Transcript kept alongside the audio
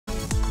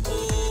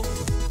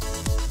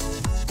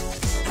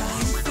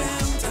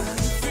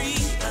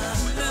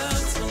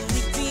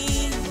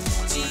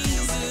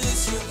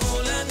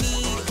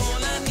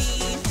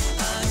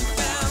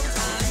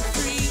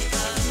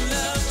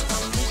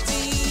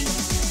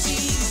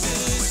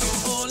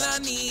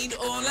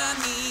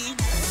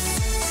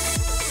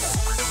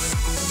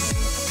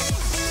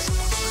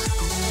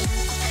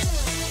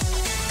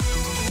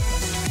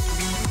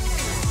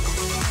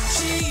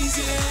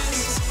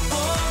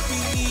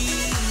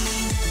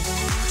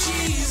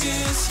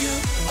Jesus, you're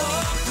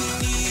all we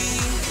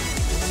need.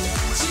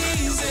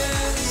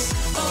 Jesus,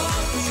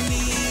 all we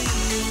need.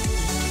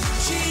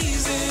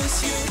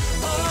 Jesus, you're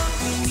all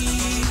we need.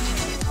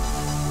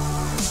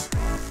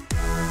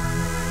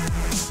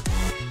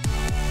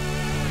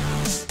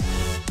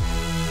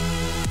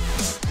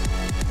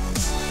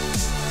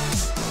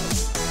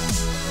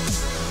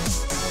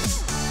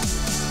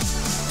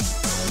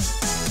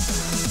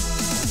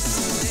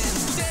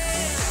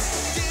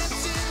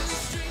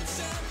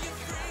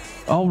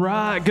 All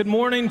right. Good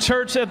morning,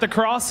 church at the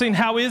Crossing.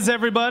 How is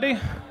everybody?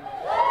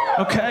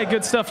 Okay,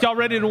 good stuff. Y'all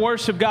ready to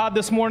worship God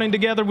this morning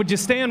together? Would you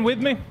stand with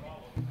me?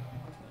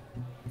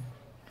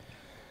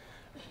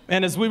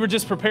 And as we were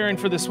just preparing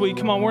for this week,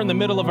 come on, we're in the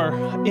middle of our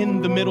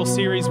In the Middle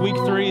series, week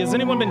 3. Has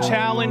anyone been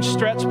challenged,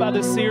 stretched by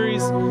this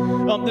series?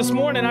 This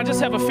morning, I just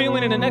have a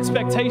feeling and an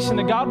expectation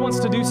that God wants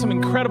to do some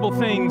incredible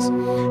things.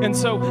 And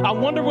so I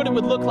wonder what it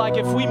would look like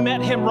if we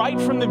met him right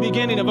from the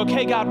beginning of,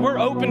 okay, God, we're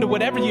open to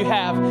whatever you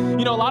have.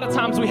 You know, a lot of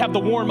times we have the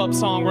warm-up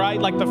song,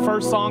 right? Like the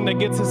first song that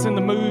gets us in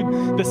the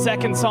mood. The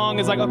second song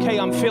is like, okay,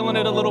 I'm feeling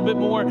it a little bit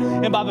more.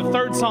 And by the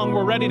third song,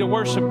 we're ready to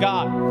worship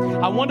God.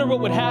 I wonder what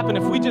would happen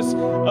if we just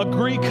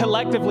agree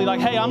collectively, like,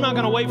 hey, I'm not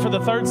going to wait for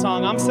the third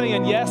song. I'm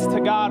saying yes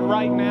to God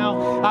right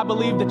now. I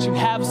believe that you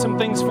have some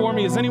things for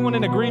me. Is anyone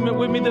in agreement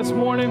with me this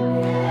morning?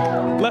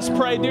 Let's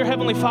pray. Dear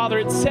Heavenly Father,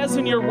 it says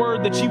in your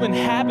word that you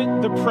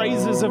inhabit the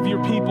praises of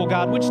your people,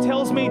 God, which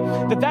tells me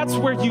that that's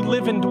where you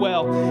live and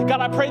dwell. God,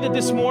 I pray that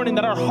this morning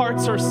that our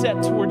hearts are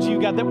set towards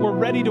you, God, that we're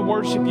ready to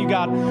worship you,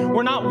 God.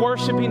 We're not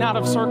worshiping out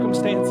of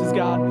circumstances,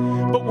 God,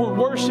 but we're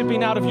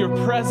worshiping out of your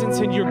presence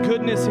and your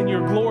goodness and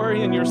your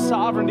glory and your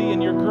sovereignty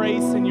and your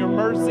grace and your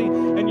mercy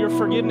and your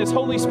forgiveness.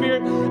 Holy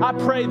Spirit, I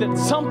pray that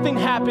something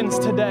happens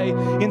today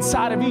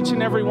inside of each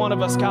and every one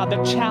of us, God,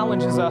 that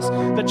challenges us,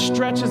 that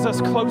stretches us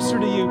closer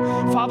to you.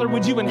 Father,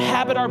 would you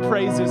inhabit our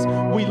praises?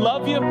 We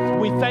love you,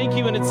 we thank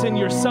you, and it's in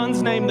your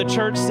Son's name the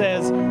church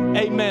says,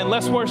 amen.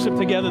 Let's worship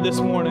together this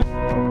morning.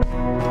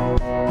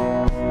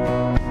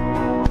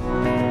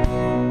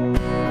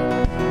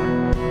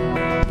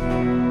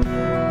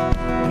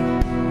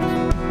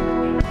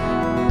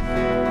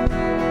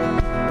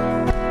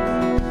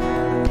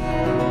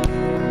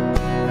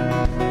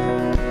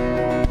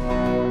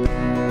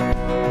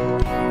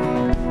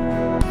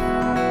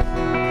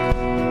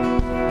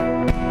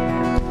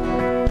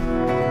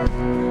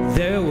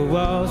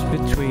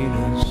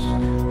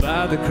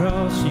 The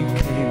cross, you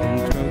came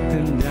and broke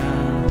them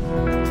down.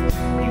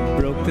 You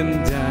broke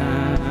them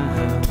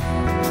down.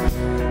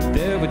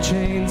 There were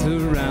chains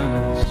around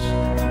us.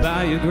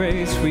 By your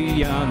grace,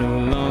 we are no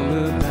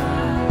longer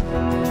bound.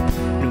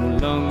 No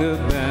longer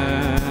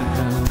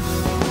bound.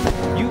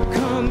 You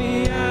call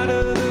me out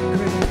of the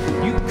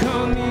grave. You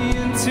call me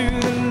into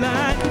the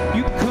light.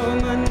 You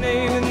called my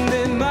name and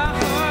then my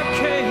heart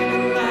came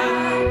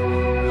alive.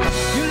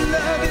 Your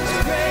love is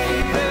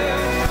greater.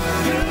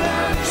 Your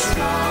love is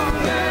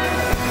stronger.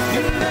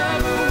 Your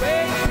love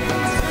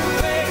awakens,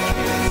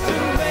 awakens,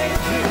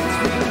 awakens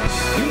me.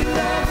 Your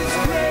love is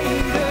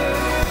greater.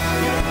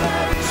 Your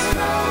love is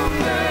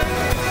stronger.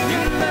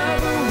 Your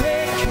love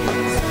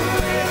awakens,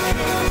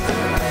 awakens,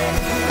 awakens me.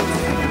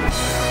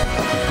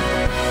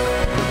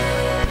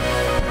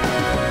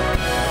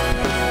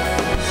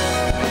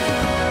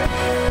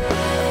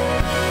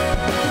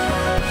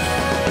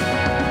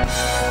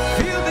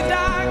 Feel the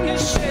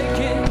darkness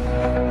shaking.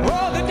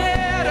 All the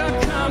dead are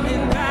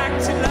coming back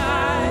to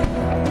life.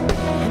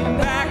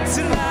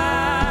 To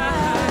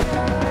life.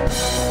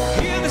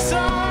 Hear the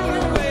song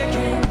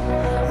awaken,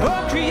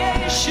 all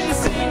creation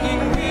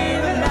singing,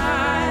 we're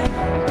alive,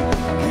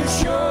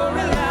 'cause you're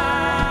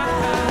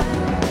alive.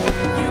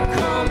 You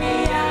call me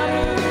out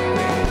of the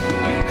grave,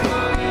 you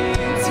call me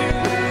into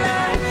the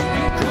light,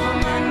 you call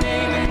my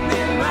name and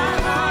then my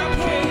heart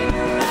came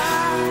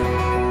alive.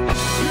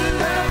 Your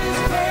love is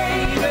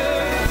greater,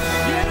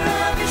 your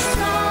love is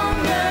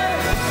stronger,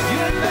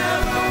 your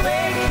love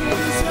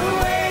awakens,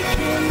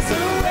 awakens,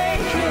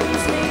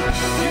 awakens me.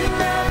 Your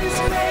love is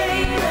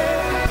greater,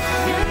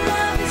 your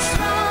love is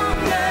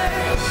stronger,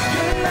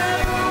 your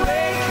love awakens.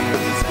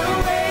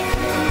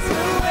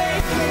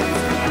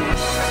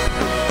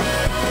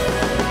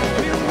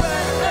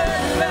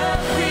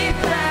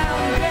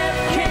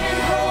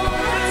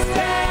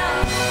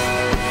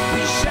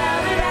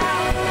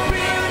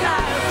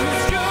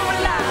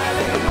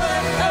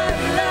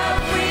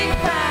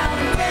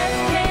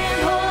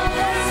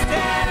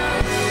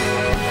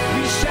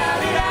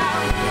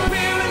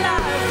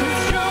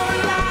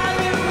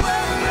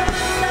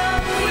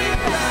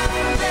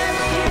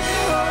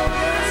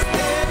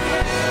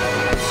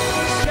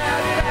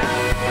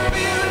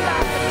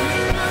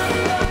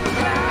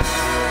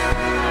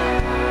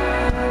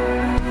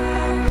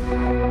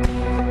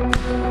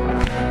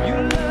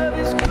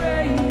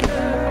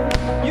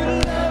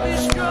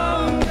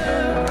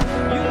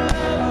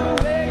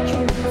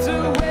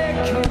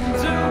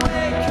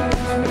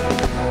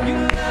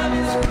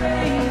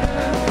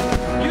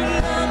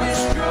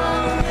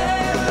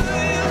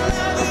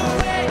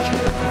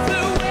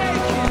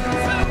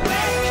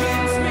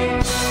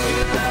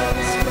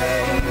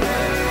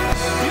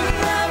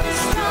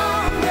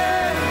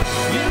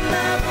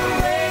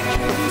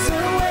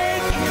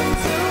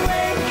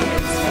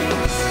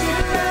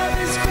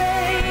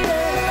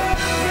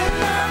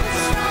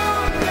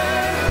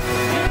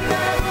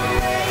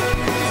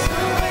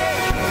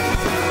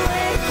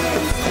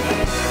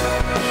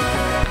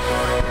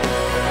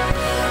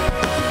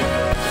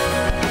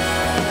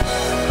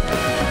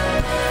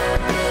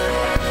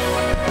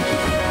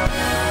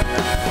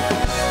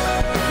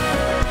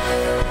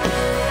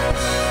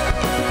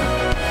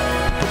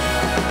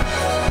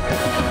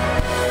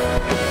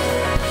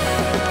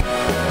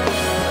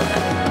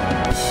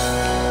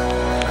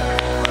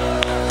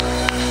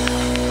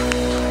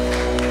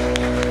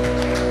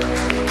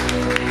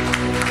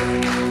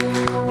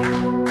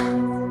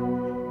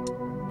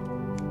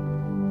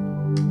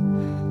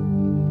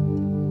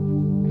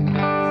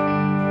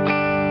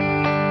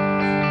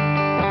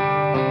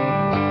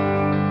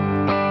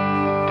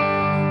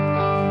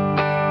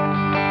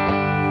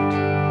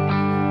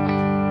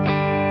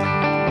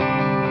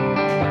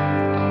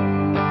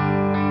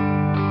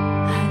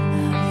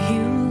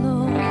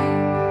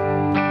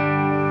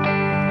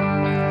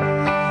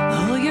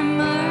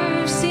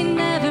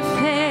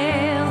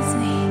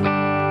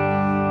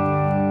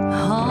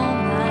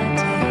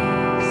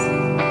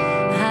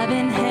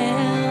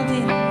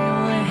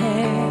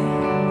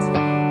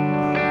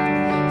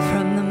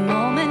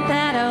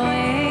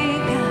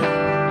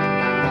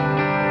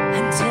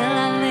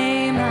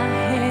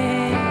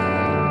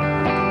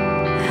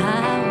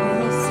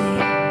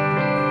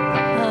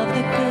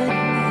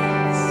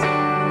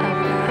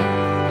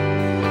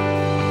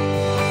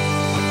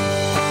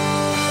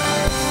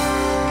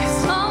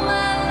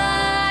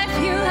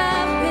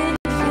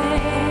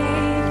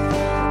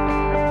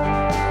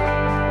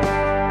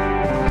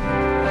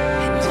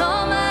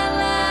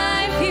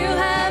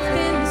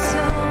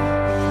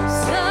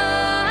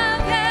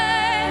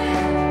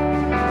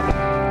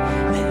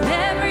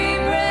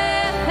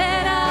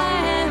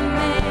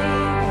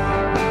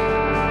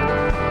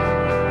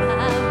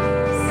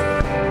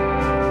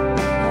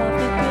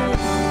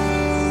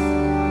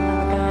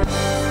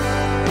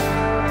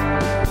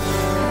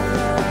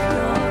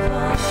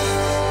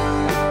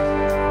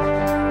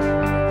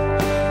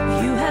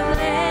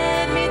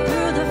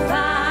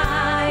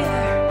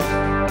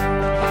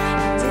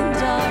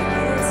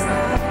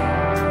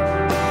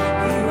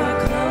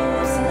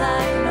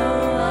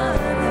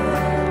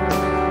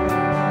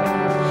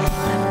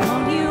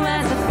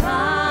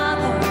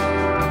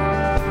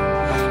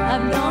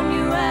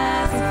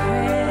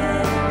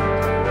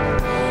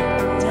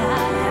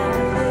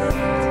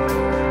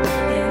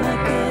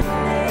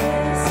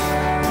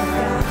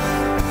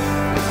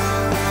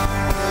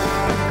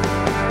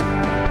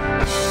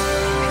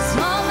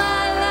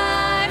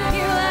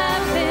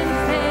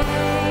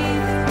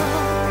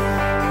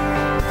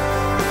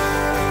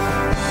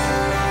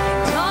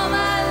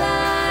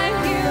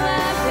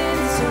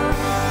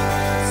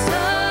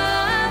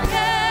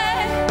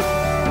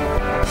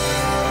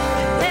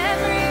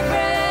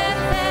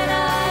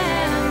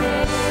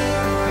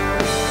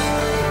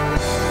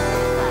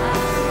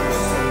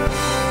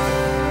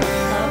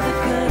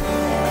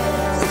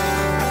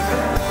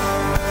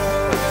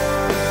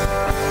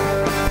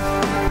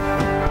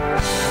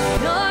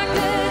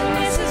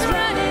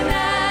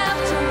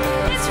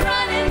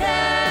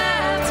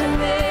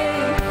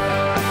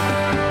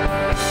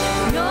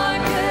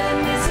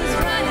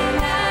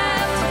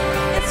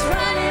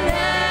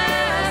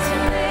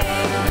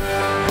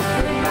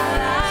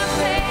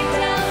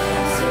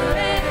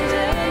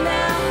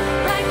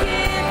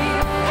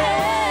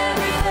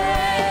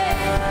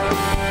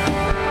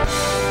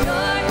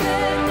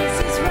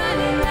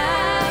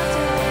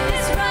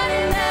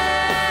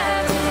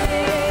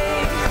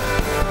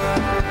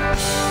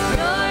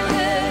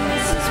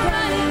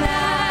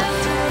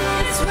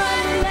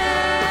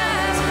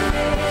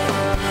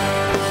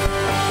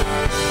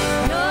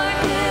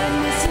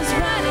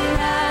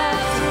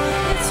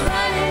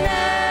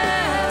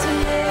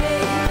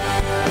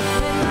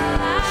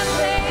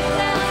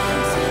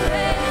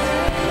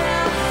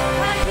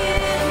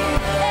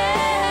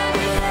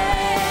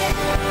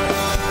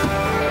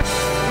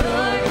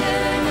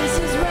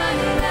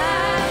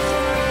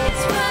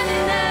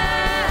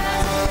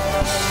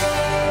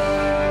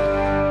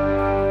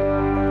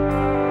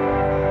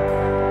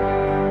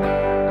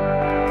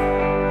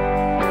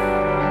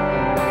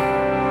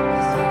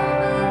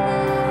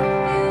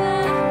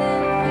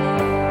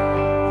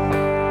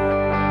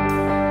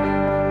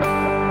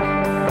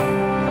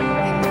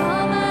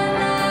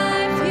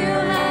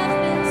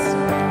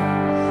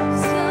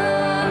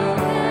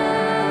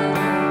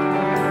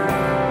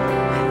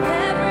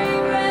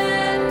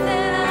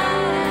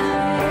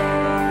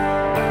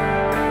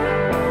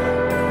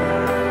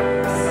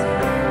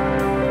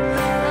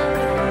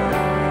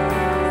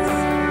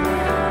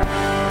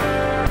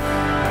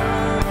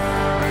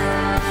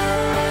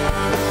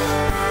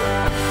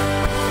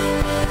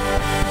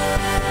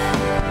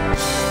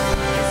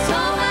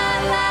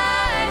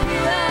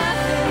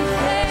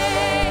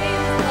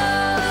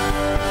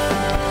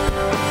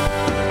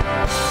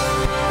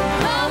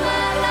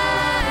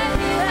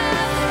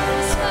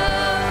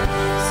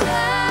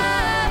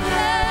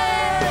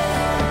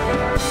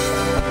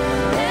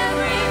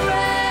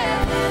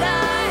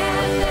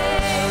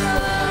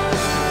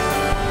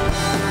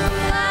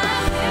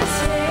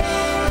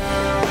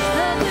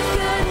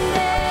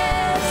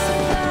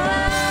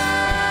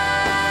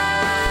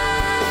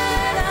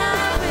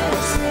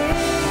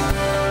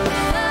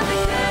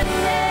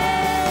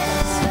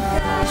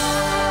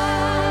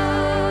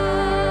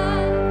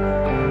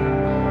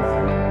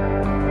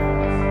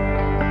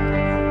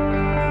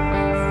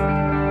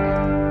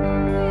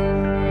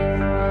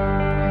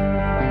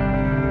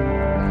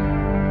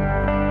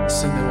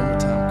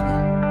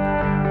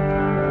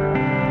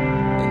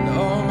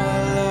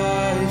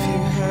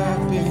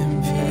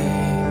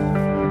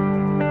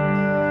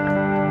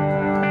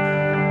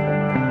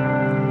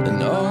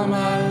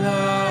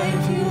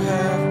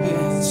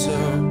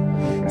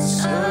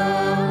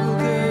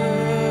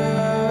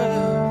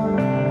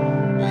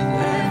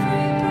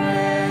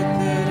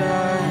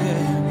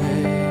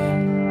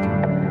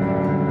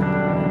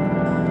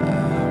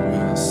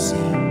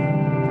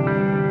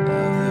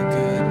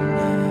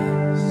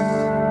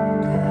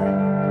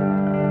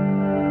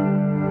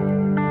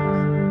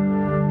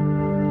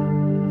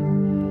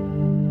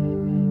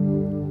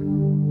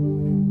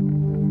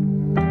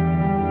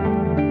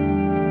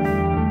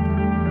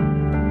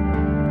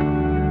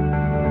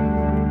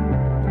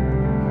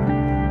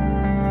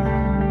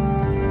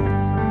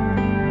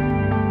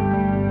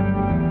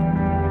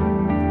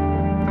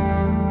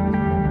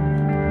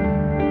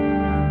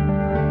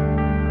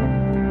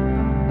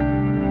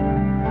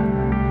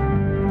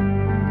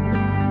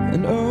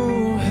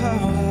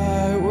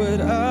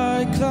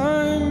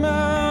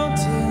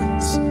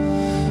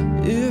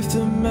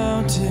 the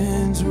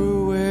mountains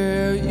were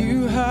where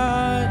you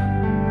hide,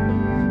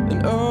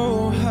 and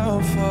oh,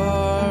 how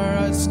far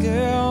I'd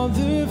scale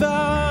the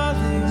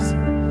valleys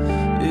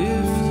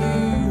if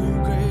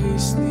you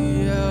grace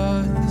the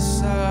other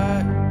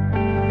side.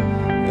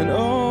 And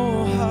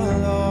oh, how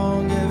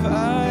long have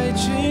I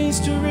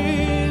chased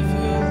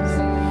rivers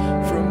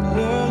from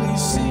early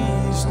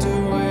seas to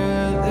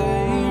where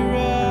they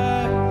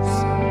rise,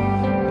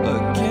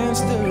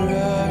 against the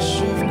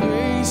rush of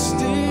grace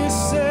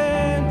descending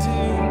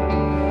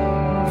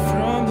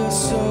from the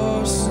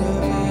source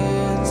of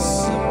its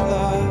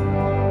supply.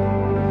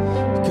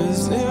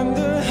 'Cause in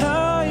the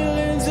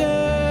highlands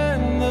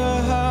and the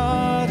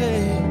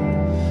heartache,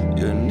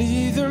 you're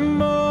neither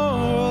more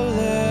or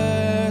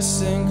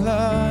less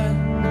inclined.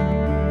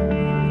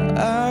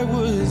 I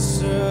would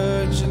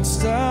search and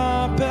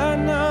stop at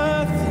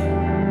nothing.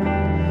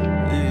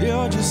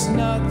 You're just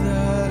not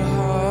that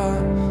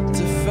hard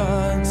to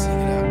find. Sing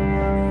it out.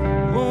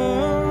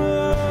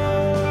 Whoa,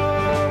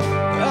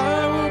 I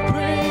will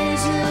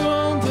praise you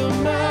on the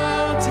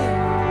mountain,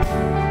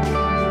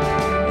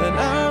 and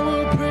I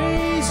will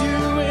praise you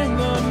in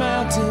the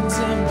mountains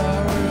in my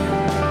room.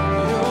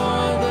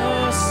 You're the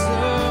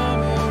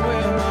summit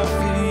where my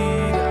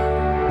feet are.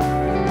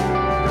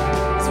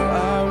 So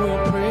I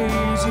will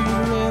praise you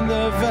in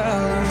the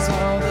valleys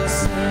all the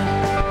same.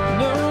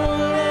 No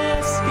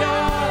less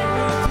God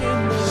within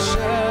the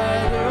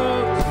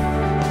shadows,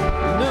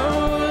 no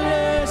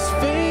less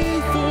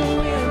faithful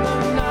when the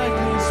night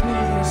leads me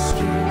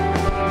astray.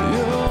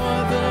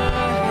 You're the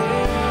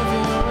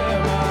heaven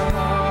where my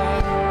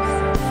heart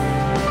is.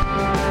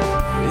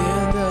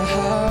 In the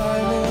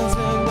highlands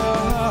and the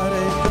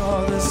heartache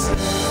all the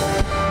same.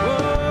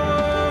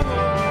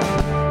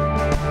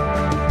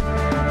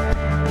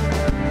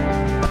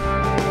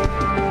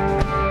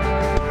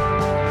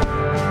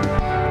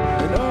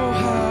 And oh,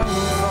 how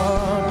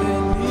far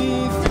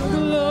beneath your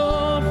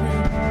glory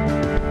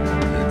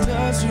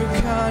does your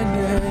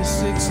kindness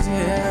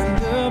extend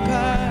the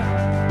path,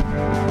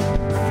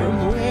 from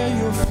where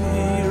your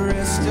feet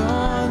rest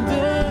on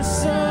the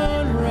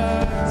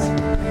sunrise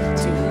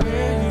to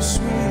where you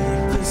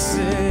sweep the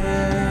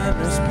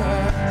sinner's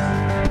path.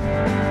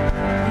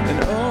 And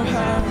oh,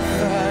 how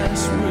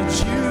fast would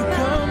you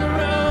come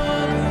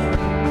running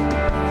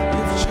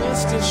if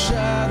just a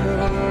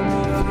shadow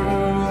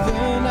through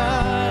the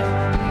night?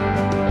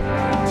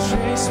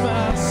 Trace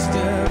my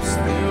steps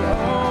through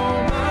all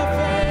my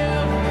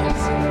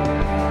failures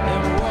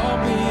and walk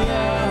me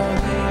out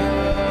the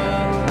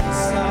other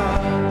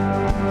side.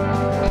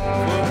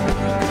 For who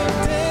could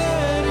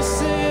dare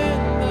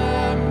descend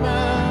that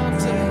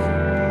mountain,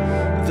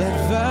 that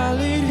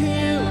valleyed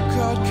hill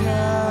called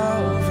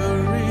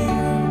Calvary,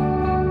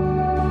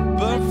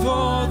 but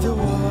for the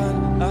one,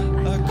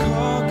 a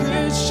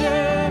conquered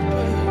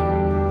shepherd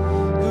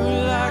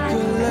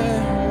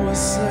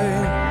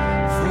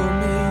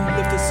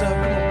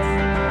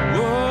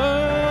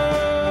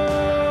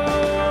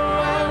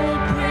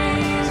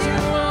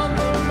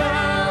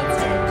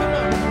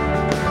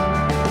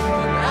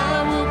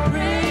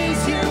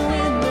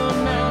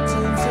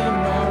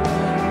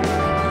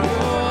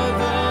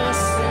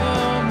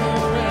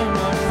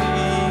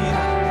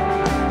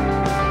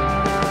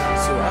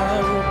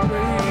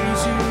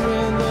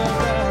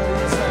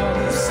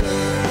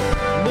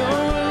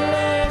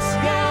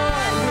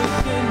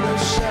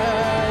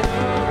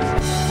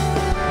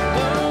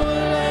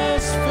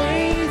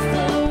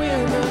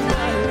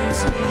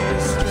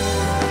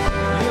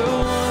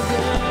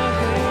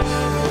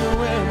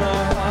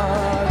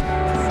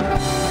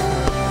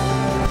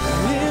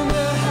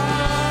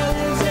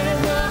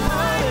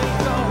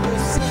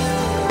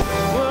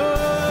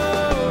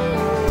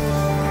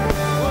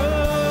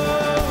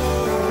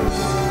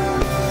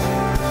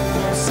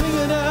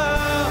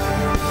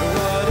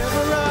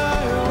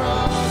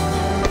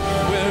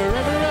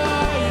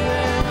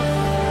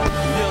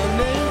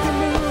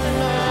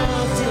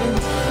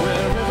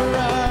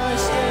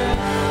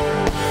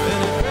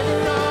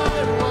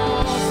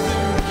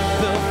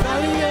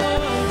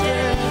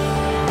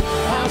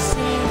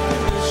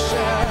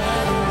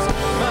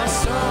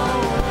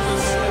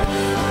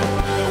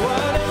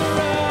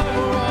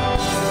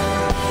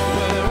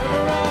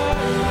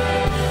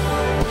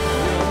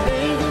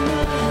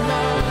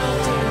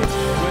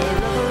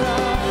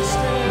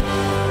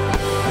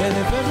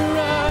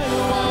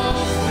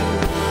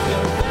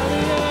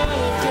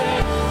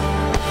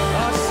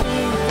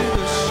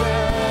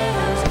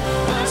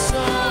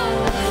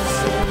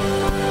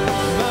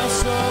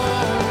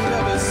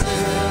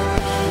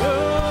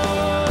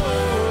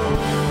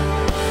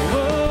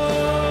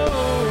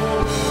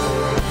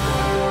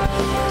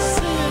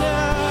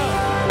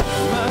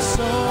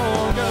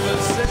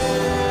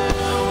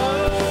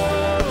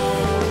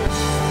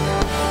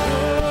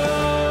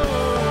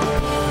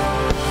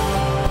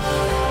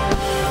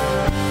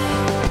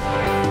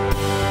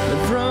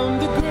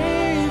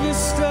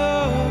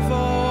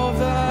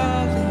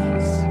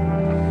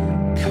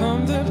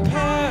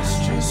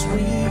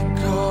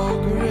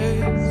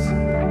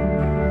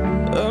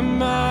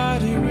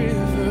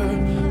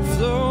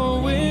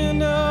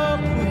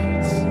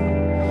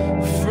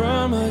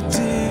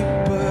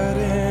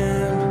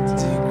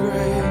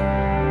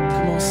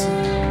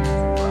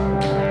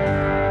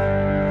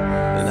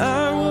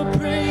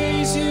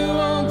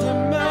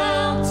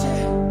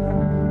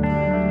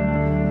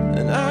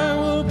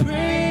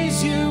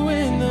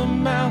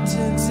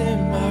mountains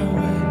in my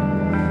way.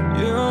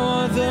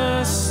 You're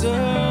the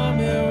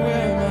summit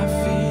where my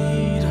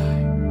feet are.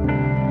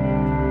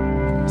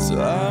 So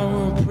I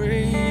will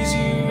praise you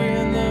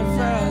in the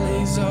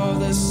valleys of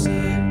the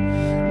sea.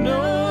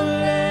 No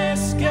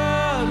less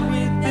God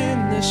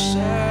within the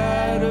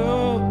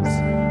shadows.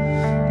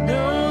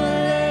 No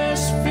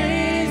less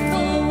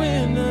faithful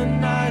when the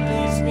night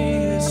leads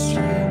me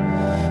astray.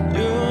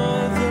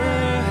 You're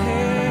the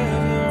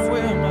heaven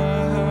where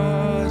my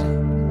heart is.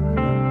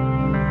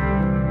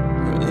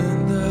 In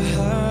the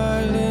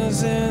highlands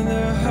and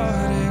the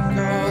heartache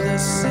all the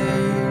same.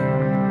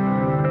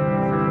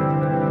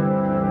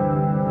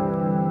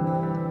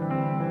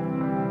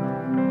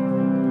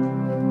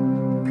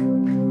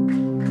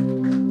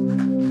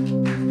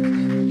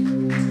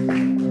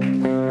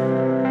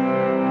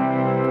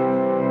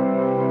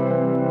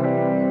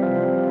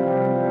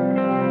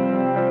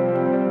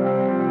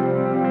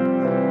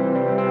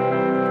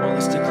 Well,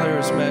 let's declare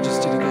His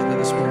majesty together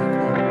this morning.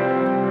 Come on.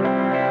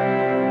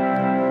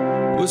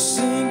 We're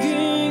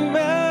singing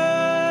majesty,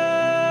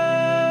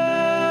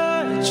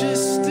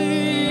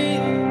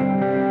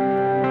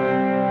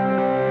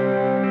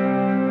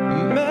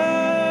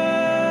 majesty.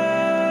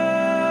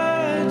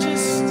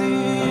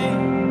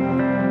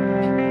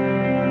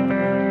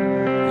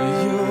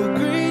 Your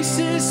grace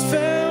has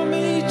found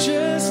me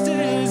just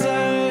as I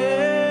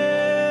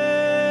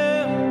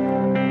am.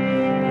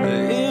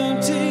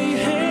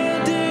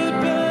 Empty-handed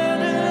but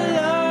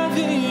alive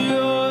in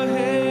your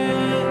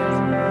hands.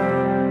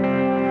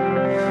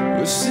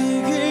 We're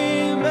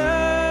singing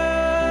majesty,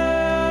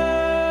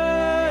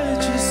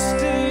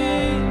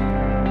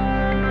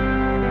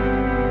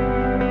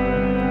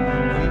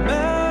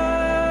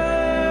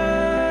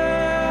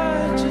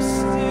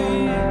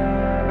 majesty.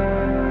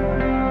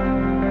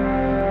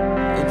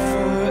 And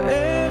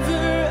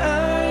forever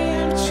I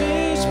am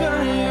changed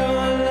by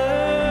your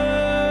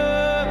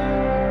love.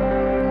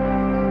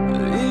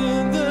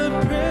 In the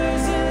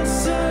presence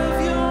of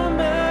your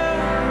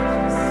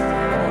majesty.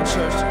 Come on,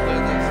 church,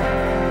 declare this.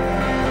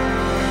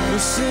 We're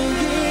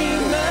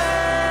singing majesty,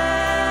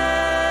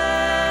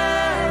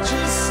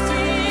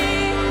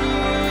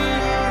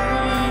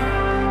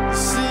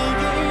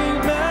 singing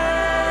majesty.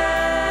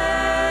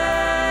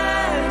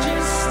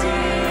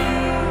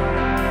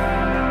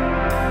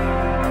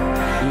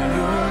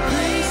 Your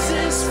grace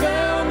has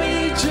found me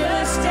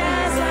just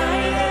as I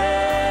am.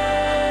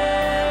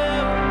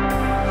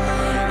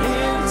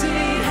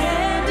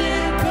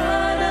 Empty-handed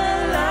but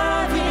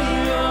alive in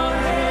your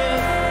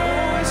hand.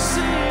 Oh, we're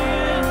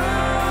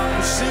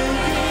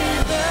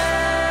singing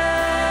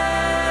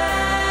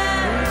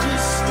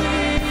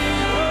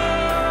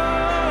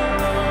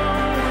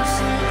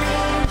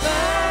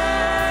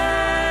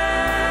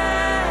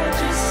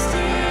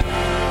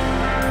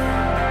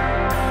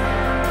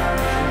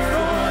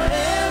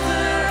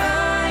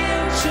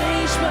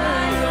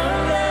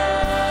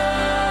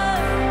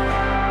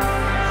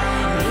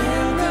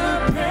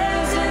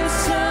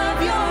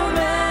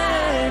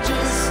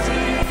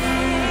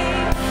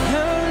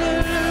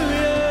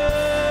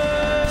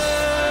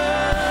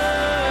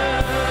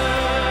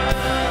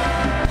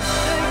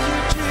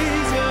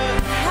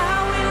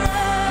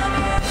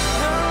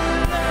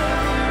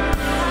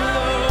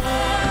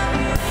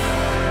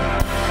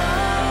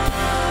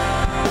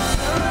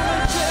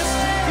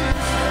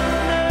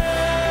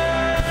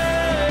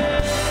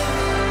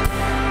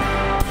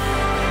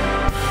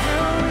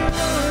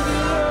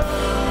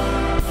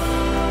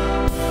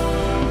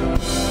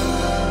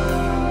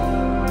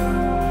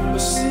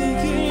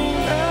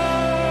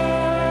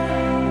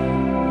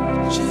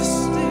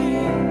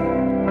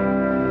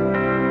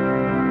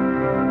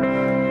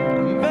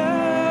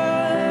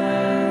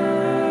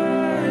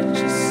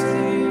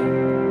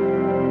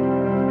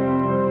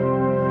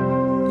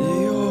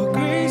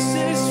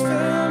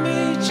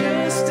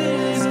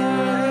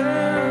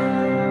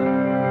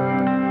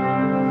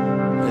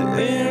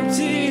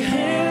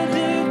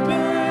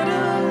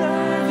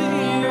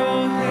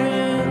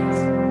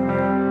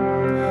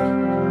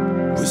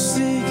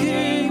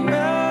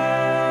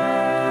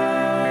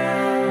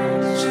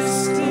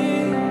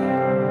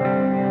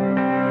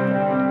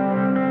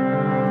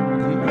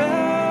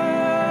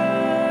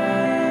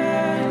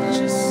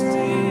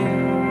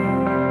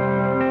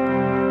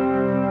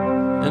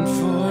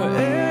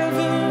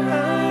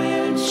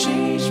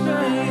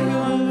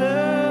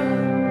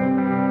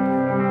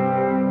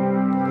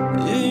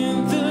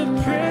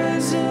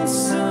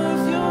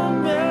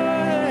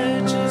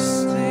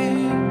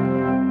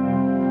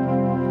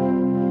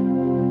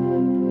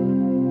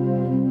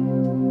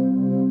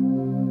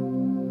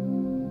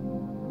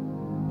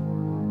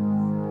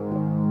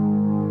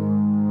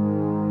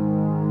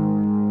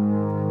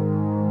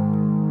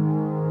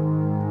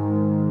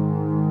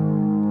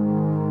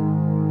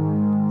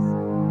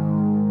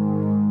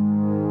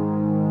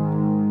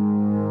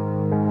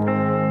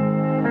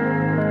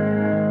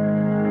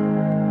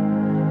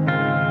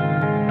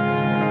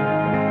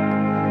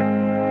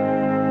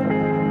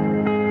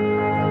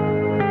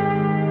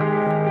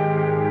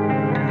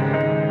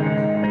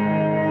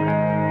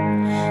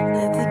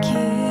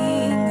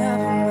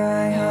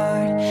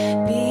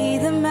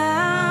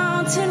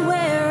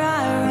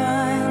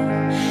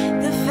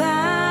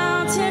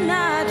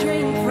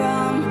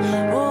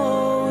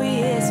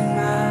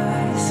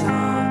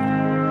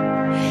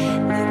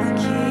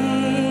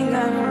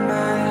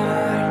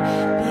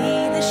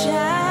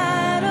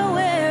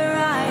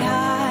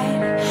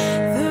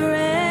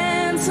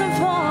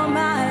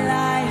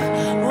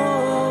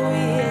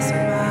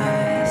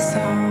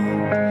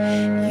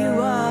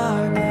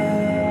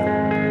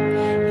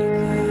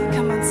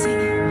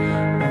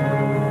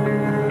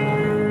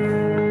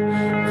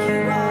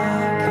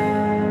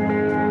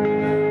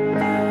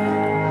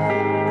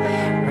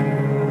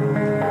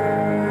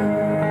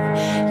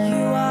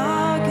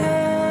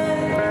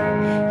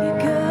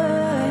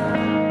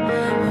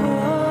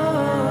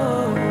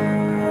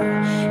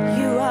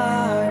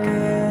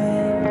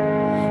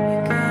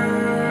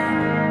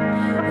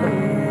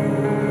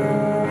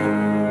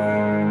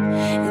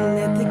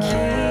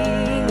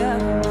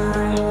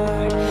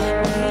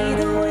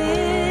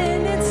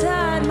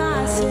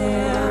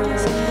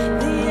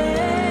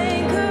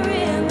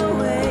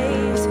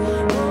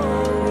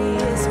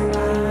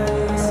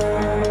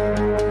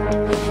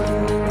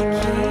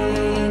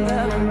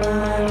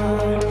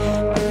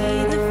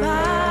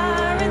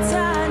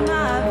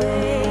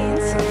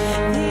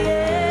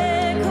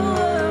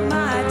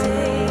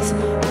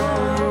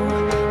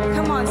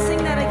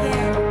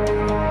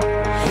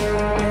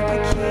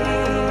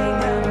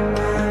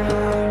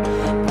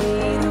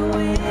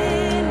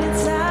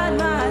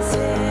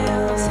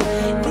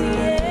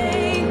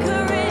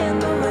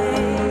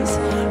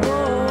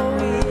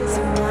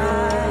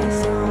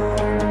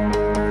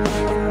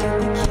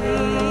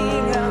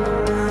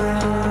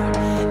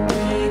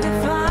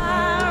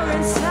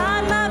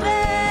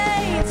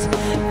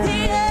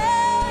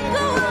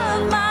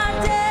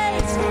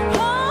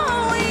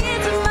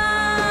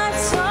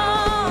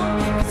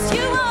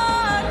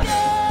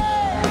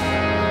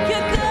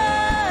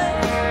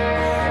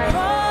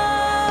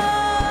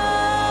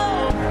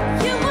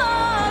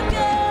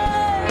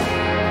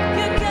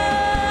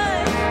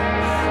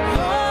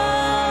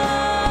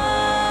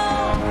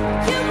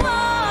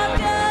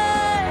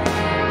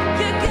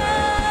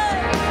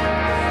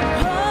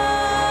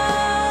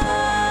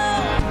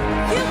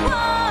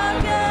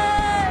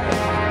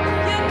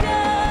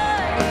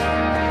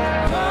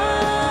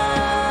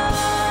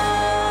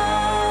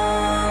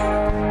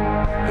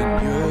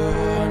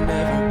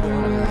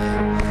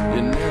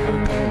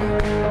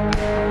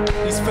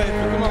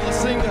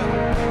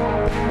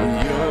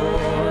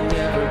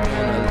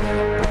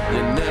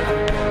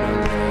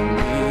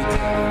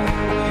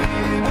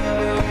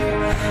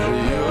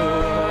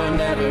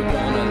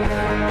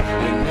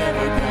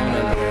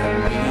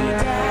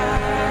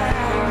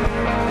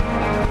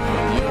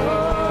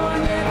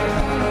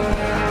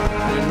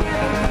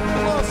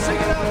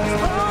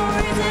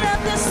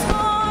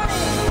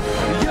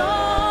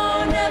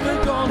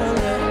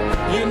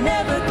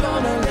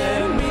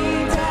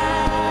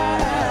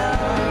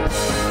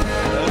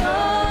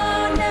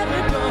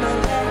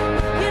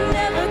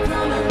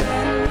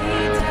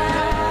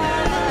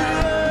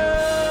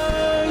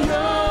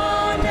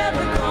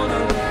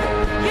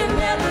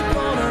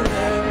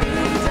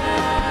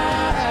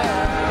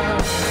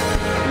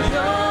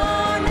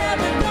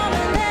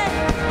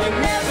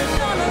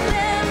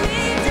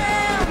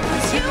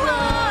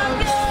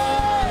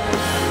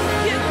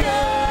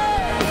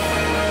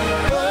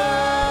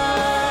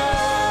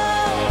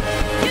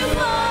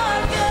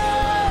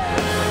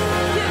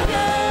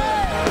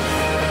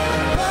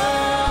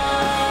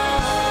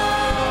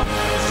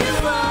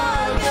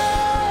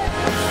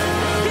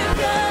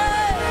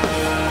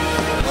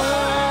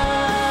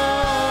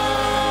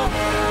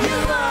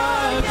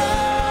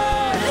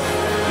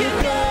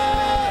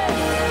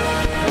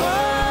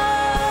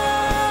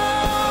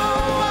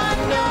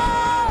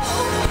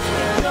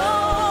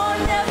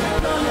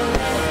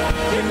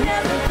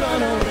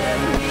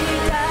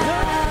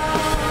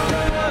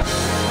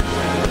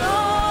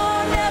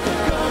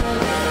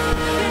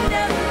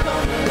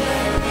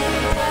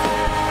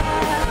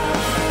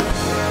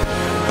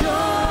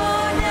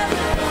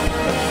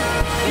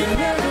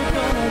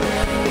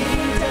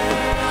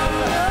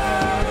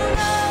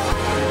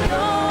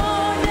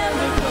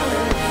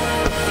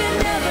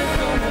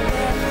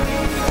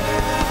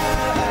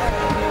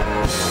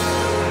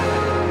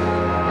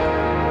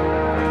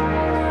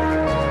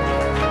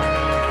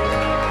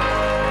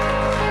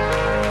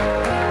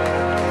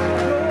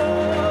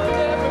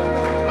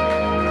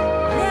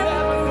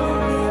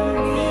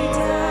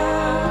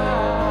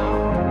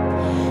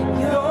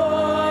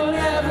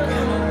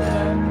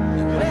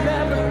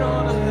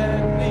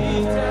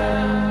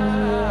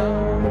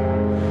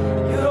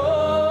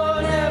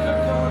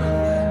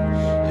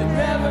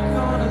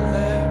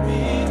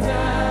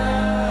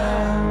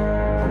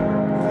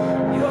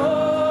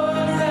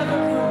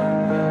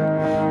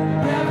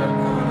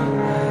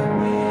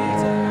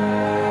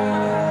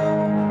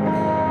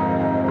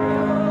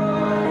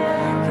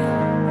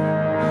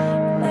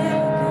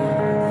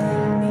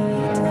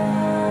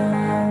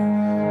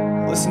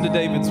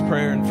David's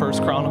prayer in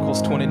 1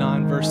 Chronicles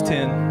 29, verse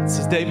 10. It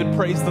says, David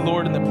praised the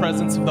Lord in the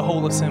presence of the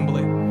whole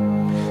assembly,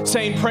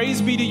 saying,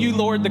 praise be to you,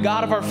 Lord, the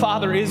God of our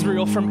father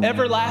Israel, from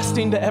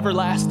everlasting to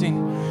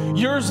everlasting.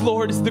 Yours,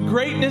 Lord, is the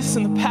greatness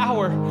and the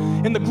power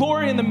and the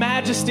glory and the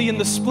majesty and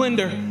the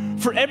splendor.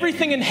 For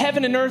everything in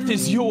heaven and earth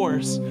is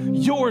yours.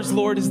 Yours,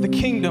 Lord, is the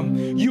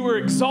kingdom. You are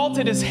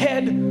exalted as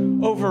head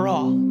over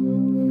all.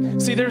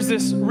 See, there's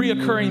this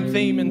reoccurring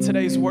theme in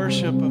today's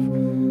worship of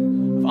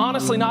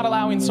honestly not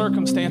allowing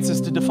circumstances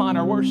to define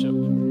our worship.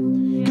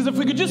 Because if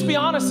we could just be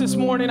honest this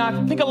morning,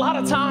 I think a lot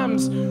of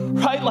times,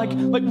 right, like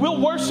we'll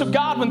worship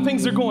God when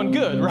things are going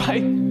good,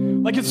 right?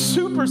 Like it's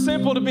super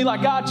simple to be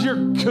like, God, you're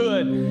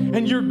good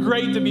and you're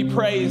great to be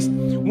praised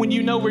when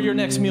you know where your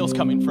next meal's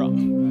coming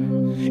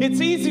from. It's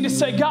easy to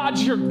say, God,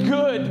 you're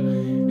good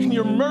and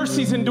your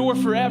mercies endure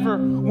forever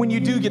when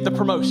you do get the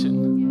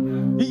promotion.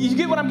 You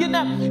get what I'm getting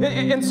at?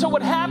 And so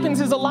what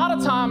happens is a lot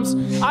of times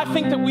I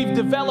think that we've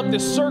developed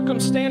this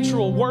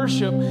circumstantial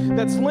worship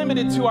that's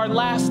limited to our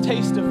last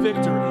taste of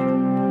victory.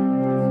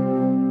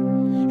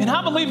 And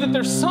I believe that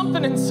there's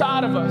something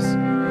inside of us.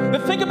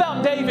 But think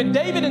about David.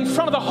 David in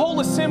front of the whole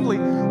assembly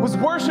was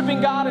worshiping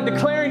God and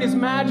declaring his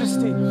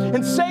majesty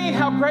and saying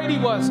how great he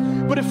was.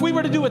 But if we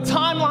were to do a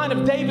timeline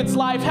of David's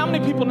life, how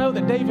many people know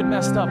that David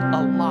messed up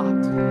a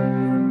lot?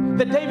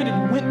 That David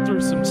had went through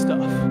some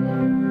stuff.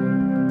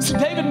 So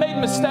David made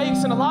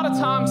mistakes, and a lot of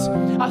times,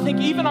 I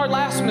think even our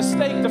last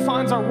mistake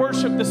defines our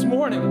worship this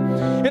morning.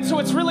 And so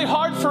it's really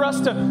hard for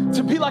us to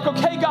be like,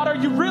 okay, God, are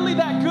you really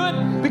that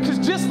good? Because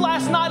just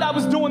last night I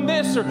was doing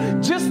this, or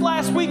just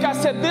last week I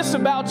said this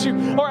about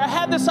you, or I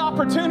had this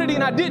opportunity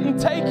and I didn't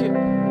take it.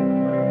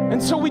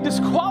 And so we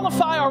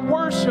disqualify our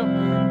worship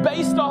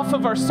based off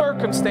of our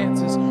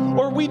circumstances,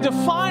 or we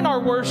define our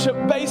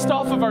worship based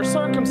off of our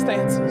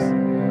circumstances.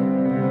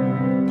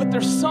 But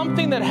there's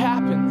something that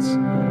happens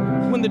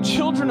when the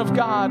children of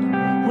God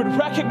would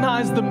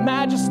recognize the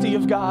majesty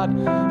of God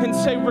and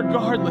say,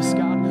 regardless,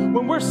 God,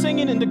 when we're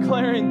singing and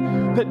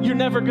declaring that you're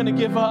never going to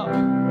give up,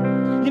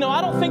 you know,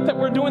 I don't think that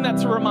we're doing that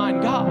to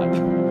remind God.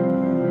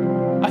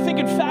 I think,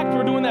 in fact,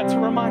 we're doing that to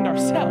remind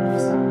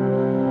ourselves.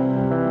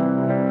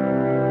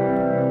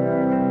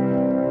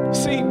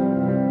 See,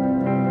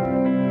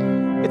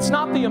 it's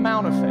not the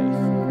amount of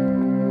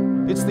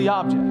faith, it's the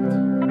object.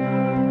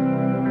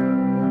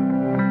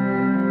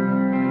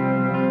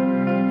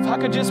 If I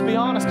could just be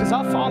honest, because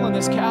I fall in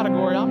this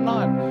category, I'm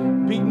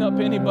not beating up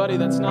anybody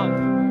that's not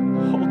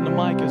holding the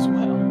mic as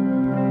well.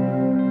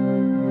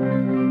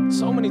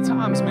 So many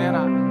times, man,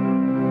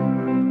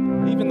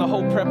 even the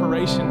whole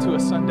preparation to a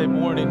Sunday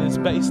morning is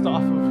based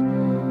off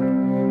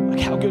of, like,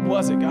 how good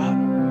was it, God?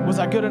 Was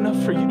I good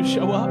enough for you to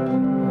show up?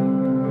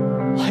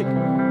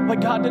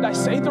 Like God, did I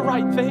say the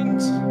right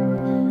things?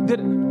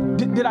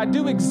 Did I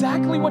do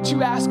exactly what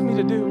you asked me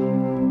to do?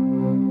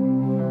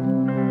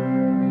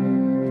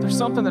 There's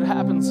something that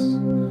happens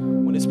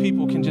when his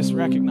people can just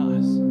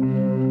recognize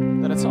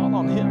that it's all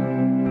on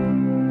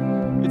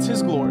him. It's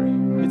his glory.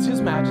 It's his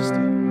majesty.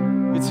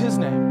 It's his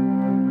name.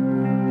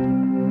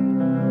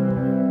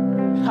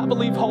 And I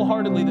believe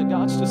wholeheartedly that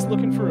God's just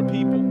looking for a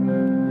people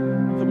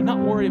that would not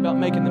worry about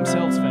making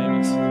themselves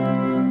famous,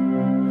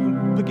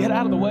 but get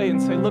out of the way and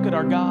say, look at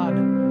our God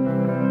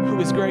who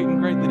is great and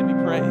greatly to be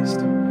praised.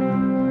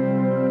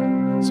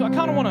 So I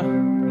kind of want to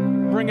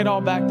bring it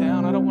all back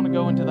down. I don't want to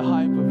go into the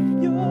hype of,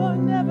 you're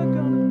never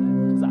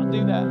gonna, because I'll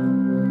do that.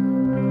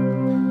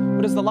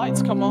 But as the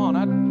lights come on,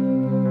 I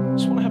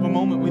just want to have a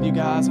moment with you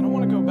guys, and I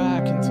want to go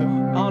back into,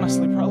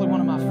 honestly, probably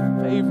one of my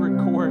favorite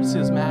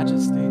choruses,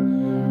 Majesty.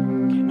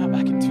 It came out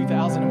back in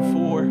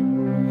 2004.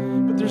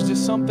 But there's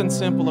just something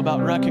simple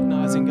about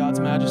recognizing God's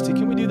majesty.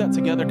 Can we do that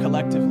together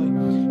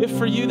collectively? If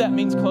for you that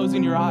means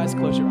closing your eyes,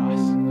 close your eyes.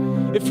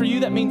 If for you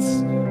that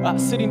means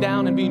sitting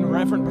down and being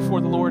reverent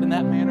before the Lord in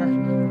that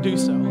manner, do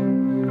so.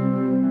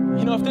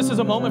 You know, if this is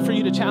a moment for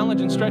you to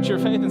challenge and stretch your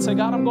faith and say,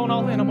 God, I'm going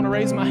all in, I'm going to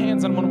raise my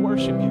hands and I'm going to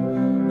worship you,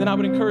 then I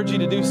would encourage you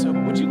to do so.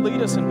 But would you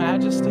lead us in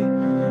majesty?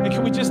 And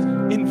can we just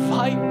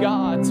invite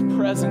God's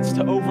presence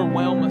to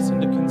overwhelm us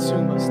and to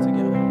consume us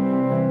together?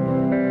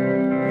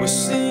 We're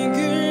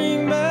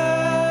singing majesty.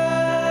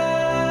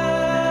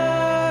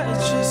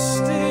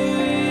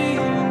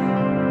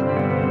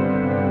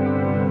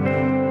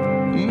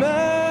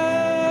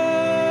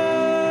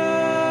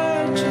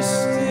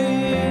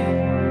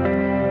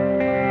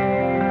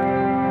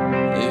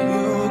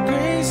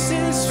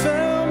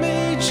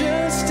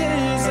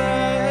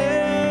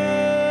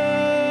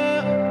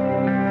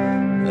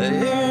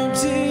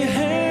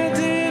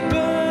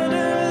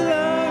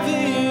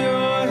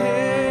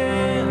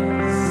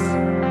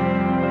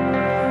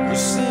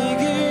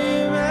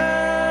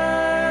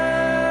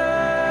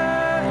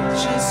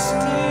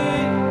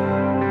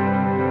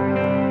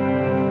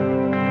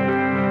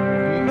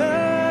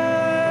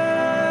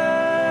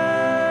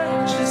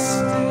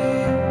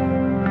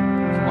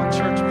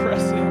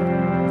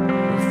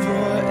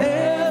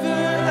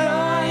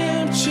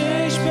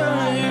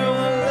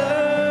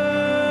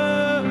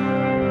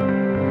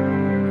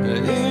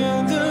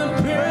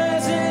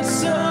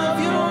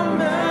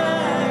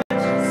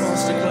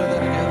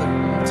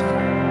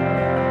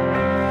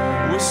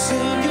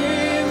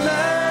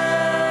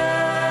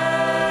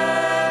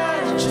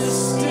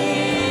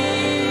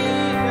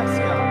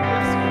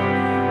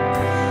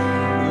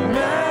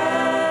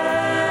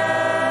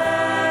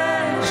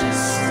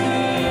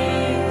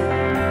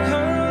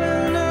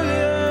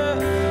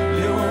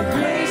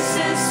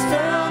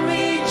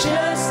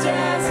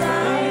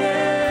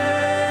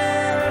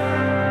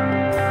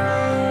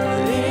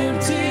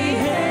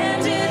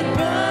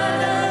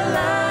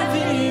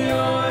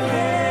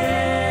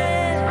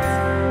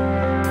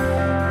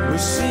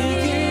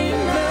 singing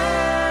majesty.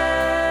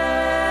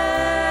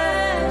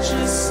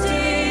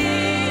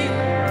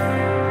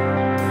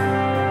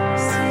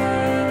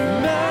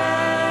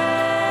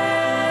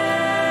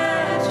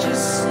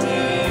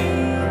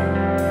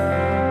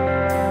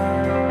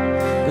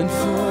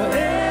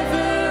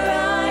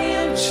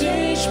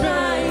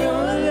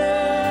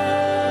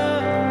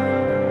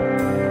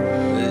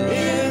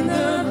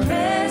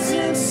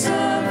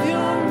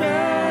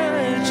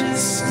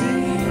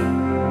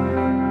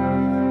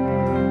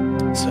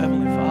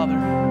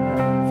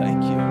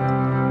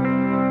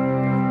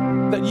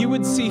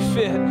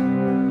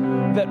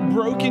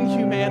 Broken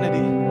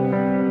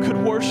humanity could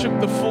worship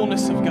the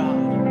fullness of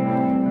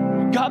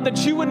God. God,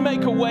 that you would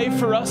make a way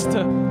for us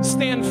to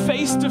stand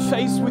face to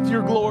face with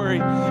your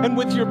glory and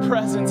with your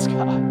presence,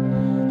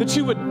 God. That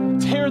you would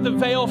tear the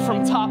veil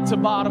from top to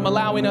bottom,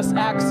 allowing us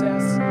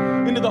access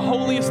into the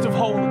holiest of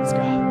holies,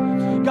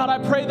 God. God, I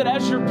pray that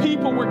as your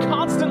people, we're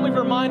constantly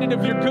reminded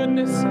of your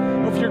goodness,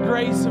 of your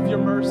grace, of your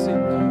mercy.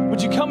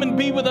 Would you come and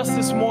be with us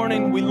this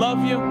morning? We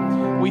love you.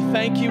 We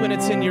thank you, and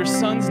it's in your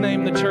Son's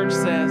name the church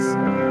says,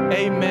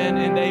 amen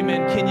and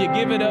amen. Can you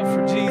give it up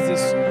for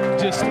Jesus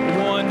just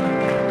one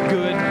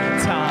good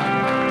time?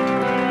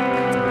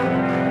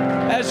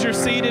 As you're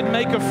seated,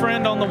 make a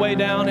friend on the way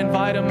down.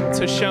 Invite them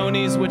to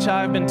Shoney's, which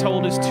I've been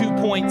told is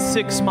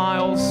 2.6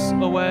 miles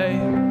away,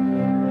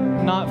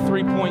 not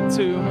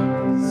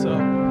 3.2.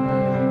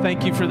 So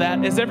thank you for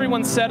that. As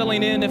everyone's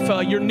settling in, if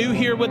you're new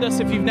here with us,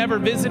 if you've never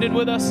visited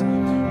with us,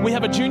 we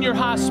have a junior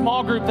high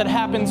small group that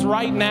happens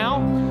right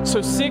now. So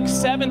 6th,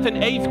 7th, and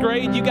 8th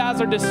grade, you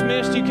guys are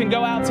dismissed. You can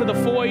go out to the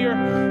foyer,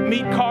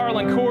 meet Carl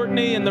and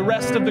Courtney and the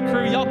rest of the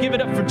crew. Y'all give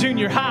it up for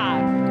junior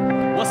high.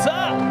 What's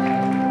up?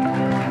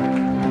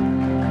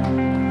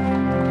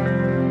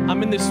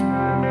 I'm in this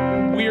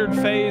weird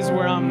phase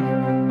where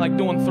I'm like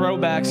doing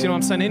throwbacks. You know what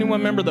I'm saying? Anyone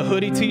remember the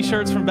hoodie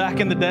t-shirts from back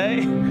in the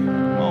day?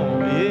 Oh,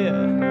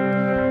 yeah.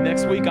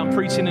 Next week, I'm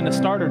preaching in a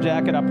starter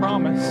jacket, I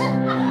promise.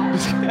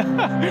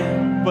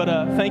 But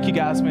thank you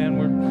guys, man.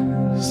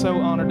 We're so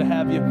honored to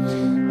have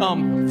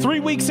you. 3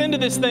 weeks into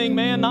this thing,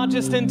 man, not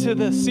just into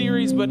the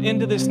series, but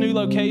into this new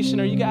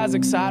location. Are you guys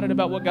excited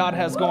about what God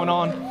has going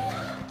on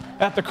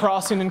at the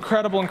Crossing?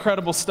 Incredible,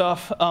 incredible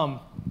stuff.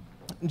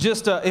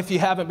 If you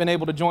haven't been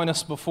able to join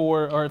us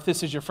before, or if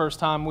this is your first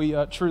time, we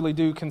truly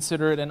do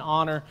consider it an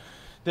honor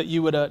that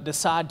you would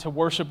decide to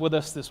worship with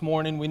us this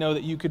morning. We know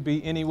that you could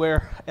be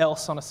anywhere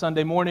else on a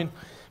Sunday morning,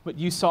 but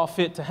you saw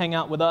fit to hang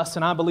out with us.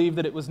 And I believe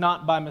that it was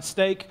not by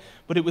mistake,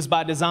 but it was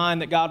by design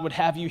that God would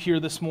have you here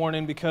this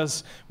morning,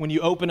 because when you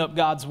open up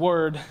God's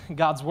Word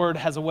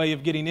has a way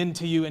of getting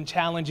into you and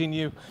challenging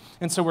you.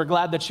 And so we're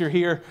glad that you're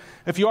here.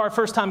 If you are a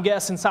first-time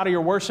guest inside of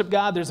your worship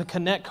guide, there's a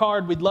Connect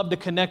card. We'd love to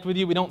connect with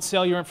you. We don't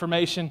sell your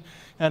information.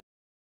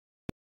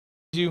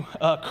 You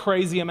a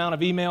crazy amount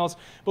of emails,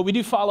 but we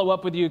do follow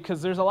up with you because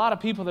there's a lot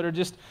of people that are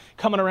just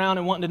coming around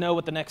and wanting to know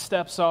what the next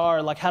steps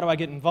are, like how do I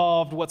get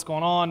involved, what's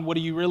going on, what are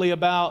you really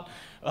about,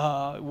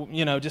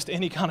 just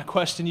any kind of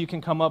question you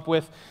can come up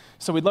with.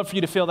 So we'd love for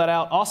you to fill that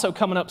out. Also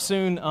coming up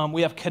soon,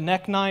 we have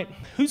Connect Night.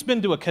 Who's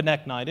been to a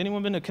Connect Night?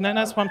 Anyone been to a Connect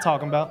Night? That's what I'm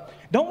talking about.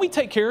 Don't we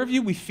take care of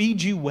you? We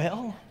feed you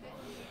well.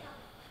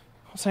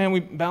 I'm saying we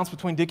bounce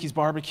between Dickey's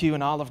Barbecue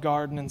and Olive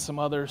Garden and some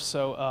others.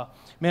 So,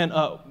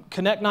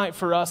 Connect Night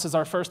for us is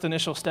our first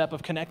initial step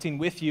of connecting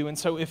with you. And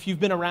so if you've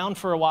been around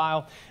for a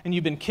while and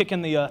you've been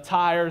kicking the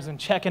tires and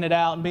checking it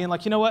out and being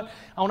like, you know what,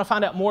 I want to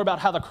find out more about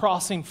how the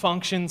Crossing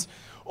functions,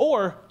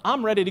 or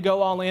I'm ready to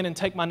go all in and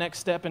take my next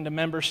step into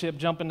membership,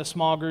 jump into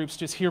small groups,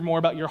 just hear more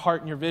about your heart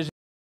and your vision.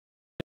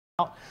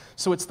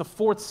 So it's the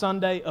 4th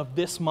Sunday of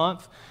this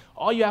month.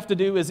 All you have to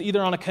do is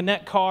either on a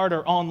Connect card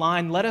or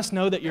online, let us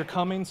know that you're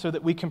coming so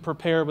that we can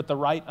prepare with the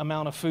right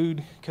amount of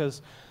food,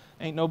 because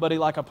ain't nobody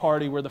like a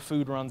party where the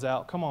food runs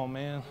out. Come on,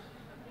 man.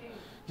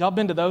 Y'all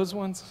been to those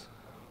ones?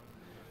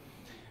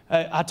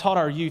 I taught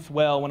our youth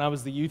well when I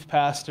was the youth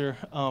pastor.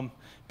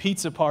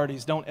 Pizza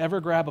parties, don't ever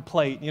grab a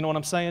plate. You know what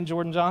I'm saying,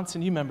 Jordan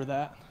Johnson? You remember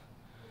that.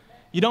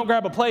 You don't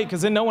grab a plate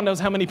because then no one knows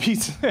how many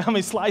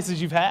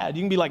slices you've had.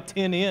 You can be like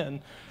 10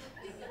 in.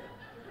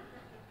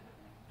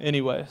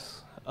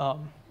 Anyways.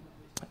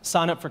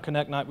 Sign up for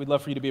Connect Night. We'd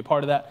love for you to be a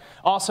part of that.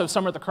 Also,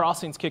 Summer at the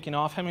Crossing's kicking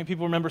off. How many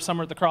people remember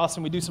Summer at the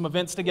Crossing? We do some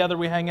events together.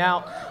 We hang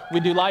out. We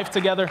do life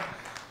together.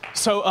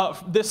 So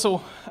this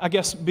will, I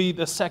guess, be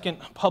the second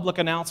public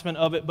announcement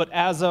of it. But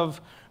as of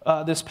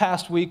this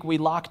past week, we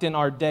locked in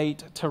our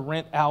date to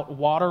rent out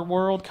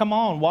Waterworld. Come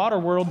on,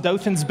 Waterworld,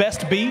 Dothan's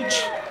best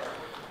beach.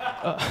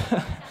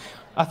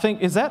 I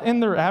think, is that in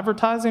their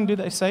advertising? Do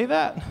they say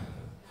that?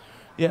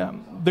 Yeah,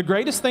 the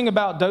greatest thing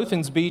about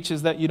Dothan's Beach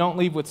is that you don't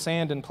leave with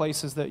sand in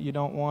places that you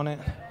don't want it.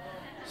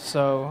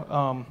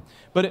 So,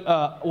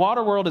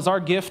 Waterworld is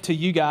our gift to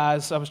you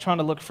guys. I was trying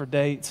to look for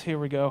dates. Here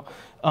we go.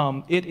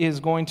 It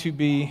is going to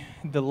be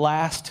the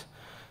last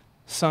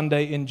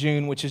Sunday in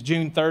June, which is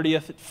June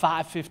 30th at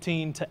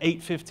 5:15 to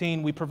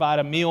 8:15. We provide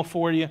a meal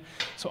for you.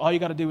 So all you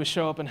got to do is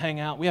show up and hang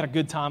out. We had a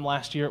good time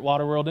last year at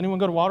Waterworld. Anyone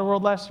go to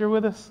Waterworld last year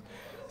with us?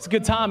 It's a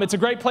good time. It's a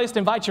great place to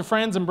invite your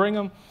friends and bring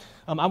them.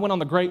 I went on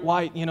the Great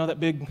White, you know, that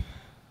big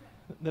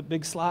that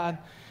big slide.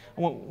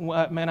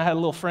 Man, I had a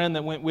little friend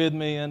that went with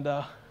me, and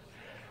I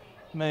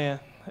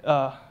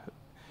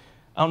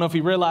don't know if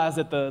he realized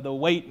that the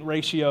weight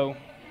ratio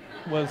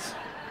was,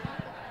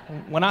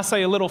 when I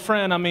say a little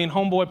friend, I mean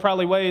homeboy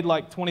probably weighed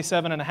like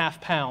 27 and a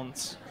half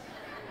pounds,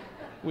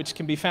 which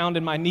can be found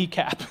in my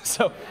kneecap.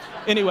 So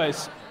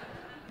anyways,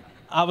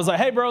 I was like,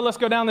 hey, bro, let's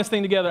go down this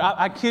thing together.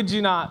 I kid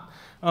you not.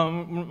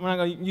 I'm not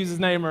going to use his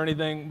name or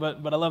anything, but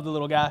I love the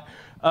little guy.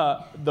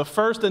 The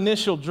first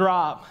initial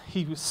drop,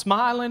 he was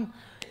smiling,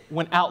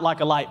 went out like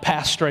a light,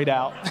 passed straight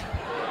out.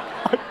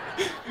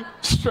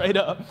 Straight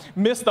up.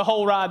 Missed the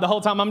whole ride the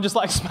whole time. I'm just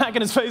like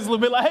smacking his face a little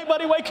bit like, hey,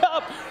 buddy, wake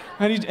up.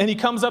 And he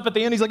comes up at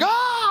the end. He's like,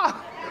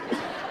 ah!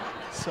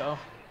 So,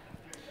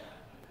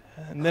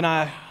 and then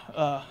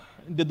I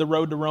did the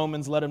road to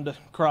Romans, led him to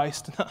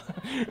Christ.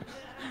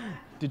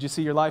 Did you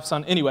see your life,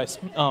 son? Anyways,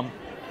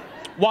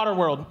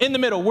 Waterworld, in the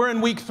middle. We're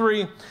in week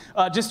 3.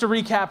 Just to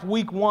recap,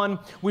 week 1,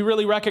 we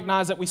really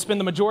recognize that we spend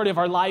the majority of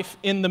our life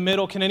in the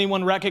middle. Can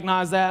anyone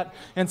recognize that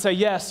and say,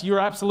 yes, you're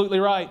absolutely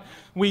right?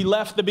 We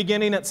left the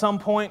beginning at some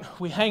point.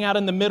 We hang out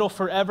in the middle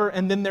forever,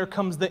 and then there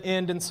comes the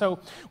end. And so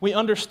we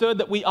understood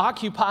that we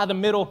occupy the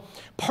middle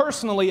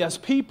personally as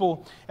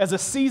people, as a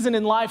season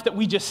in life that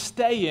we just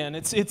stay in.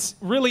 It's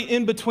really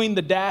in between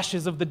the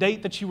dashes of the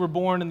date that you were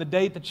born and the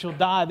date that you'll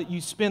die that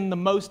you spend the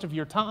most of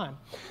your time.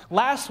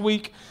 Last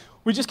week,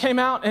 we just came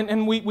out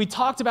and we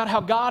talked about how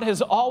God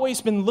has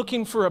always been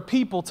looking for a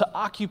people to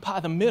occupy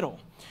the middle,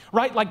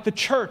 right? Like the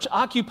church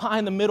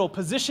occupying the middle,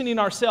 positioning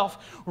ourselves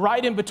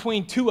right in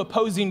between two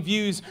opposing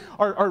views,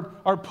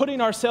 or putting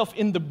ourselves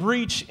in the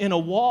breach in a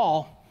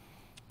wall,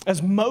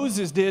 as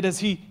Moses did as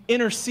he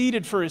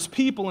interceded for his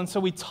people. And so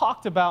we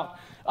talked about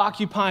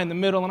occupying the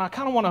middle. And I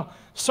kind of want to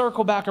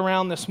circle back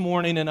around this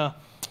morning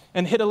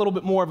and hit a little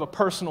bit more of a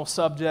personal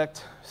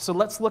subject. So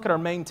let's look at our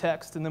main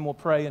text, and then we'll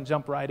pray and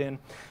jump right in.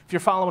 If you're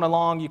following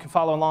along, you can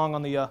follow along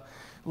on the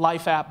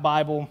Life app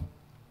Bible,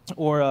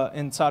 or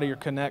inside of your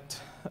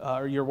Connect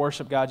or your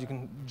worship guide, you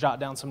can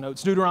jot down some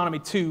notes. Deuteronomy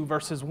 2,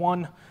 verses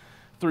 1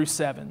 through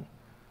 7.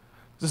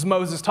 This is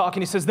Moses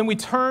talking. He says, "Then we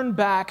turned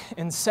back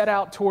and set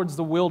out towards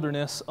the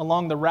wilderness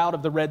along the route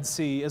of the Red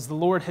Sea, as the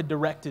Lord had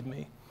directed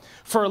me.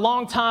 For a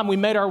long time we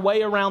made our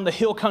way around the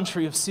hill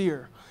country of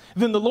Seir.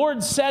 Then the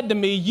Lord said to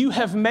me, 'You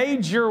have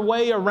made your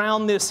way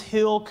around this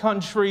hill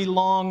country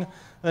long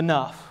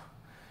enough.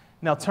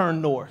 Now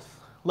turn north.'"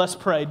 Let's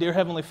pray. Dear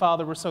Heavenly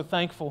Father, we're so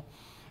thankful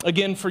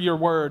again for your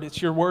word.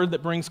 It's your word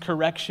that brings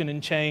correction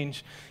and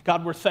change.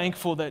 God, we're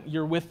thankful that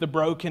you're with the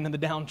broken and the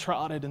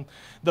downtrodden and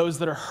those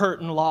that are hurt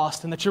and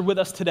lost, and that you're with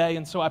us today.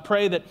 And so I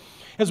pray that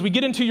as we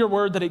get into your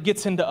word, that it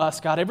gets into us,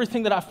 God.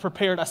 Everything that I've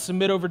prepared, I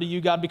submit over to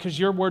you, God, because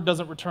your word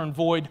doesn't return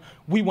void.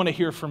 We want to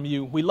hear from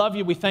you. We love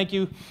you. We thank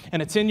you.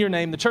 And it's in your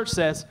name. The church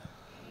says,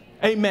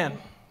 amen.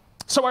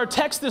 So our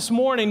text this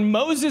morning,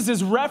 Moses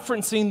is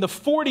referencing the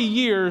 40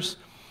 years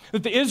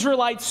that the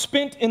Israelites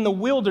spent in the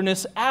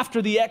wilderness after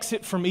the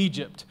exit from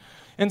Egypt.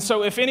 And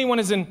so if anyone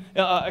is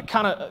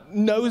kind of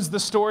knows the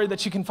story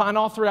that you can find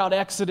all throughout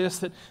Exodus,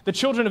 that the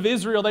children of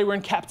Israel, they were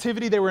in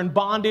captivity, they were in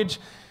bondage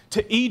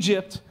to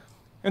Egypt.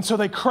 And so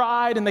they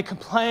cried and they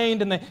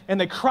complained and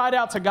they cried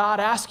out to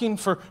God, asking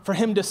for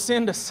him to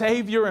send a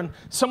savior and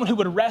someone who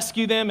would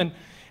rescue them.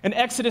 And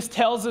Exodus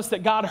tells us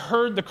that God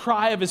heard the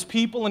cry of his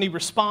people and he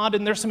responded.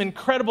 And there's some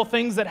incredible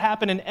things that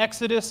happen in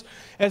Exodus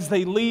as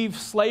they leave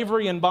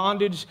slavery and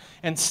bondage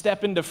and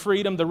step into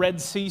freedom. The Red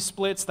Sea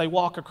splits. They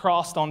walk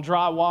across on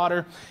dry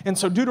water. And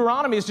so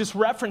Deuteronomy is just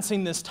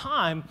referencing this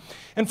time.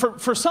 And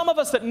for some of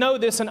us that know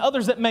this and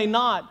others that may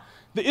not,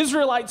 the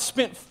Israelites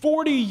spent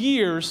 40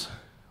 years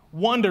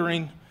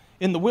wandering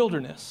in the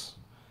wilderness.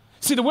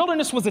 See, the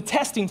wilderness was a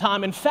testing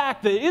time. In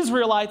fact, the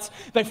Israelites,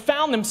 they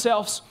found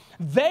themselves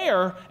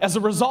there as a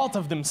result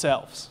of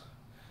themselves.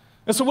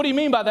 And so what do you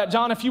mean by that,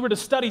 John? If you were to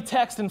study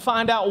text and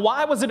find out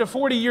why was it a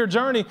 40-year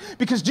journey?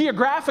 Because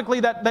geographically,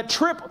 that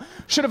trip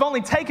should have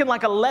only taken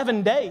like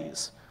 11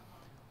 days.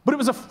 But it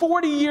was a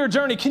 40-year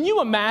journey. Can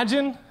you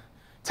imagine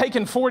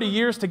taking 40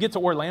 years to get to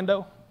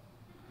Orlando?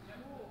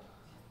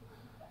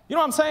 You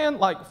know what I'm saying?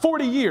 Like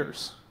 40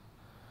 years.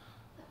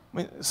 I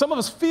mean, some of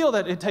us feel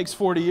that it takes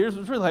 40 years.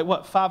 It's really like,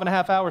 what,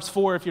 5.5 hours,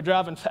 4 if you're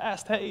driving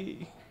fast.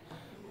 Hey.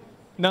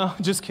 No,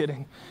 just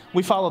kidding.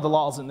 We follow the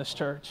laws in this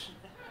church.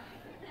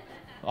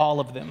 All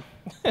of them.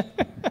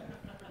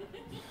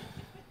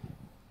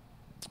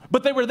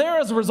 But they were there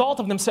as a result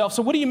of themselves.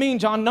 So what do you mean,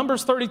 John?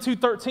 Numbers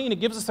 32:13, it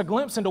gives us a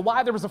glimpse into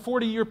why there was a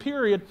 40-year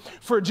period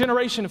for a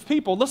generation of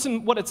people.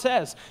 Listen what it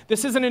says.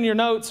 This isn't in your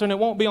notes and it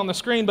won't be on the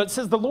screen, but it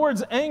says the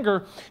Lord's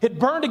anger, it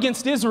burned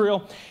against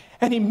Israel,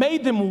 and he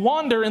made them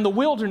wander in the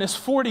wilderness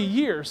 40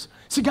 years.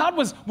 See, God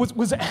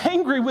was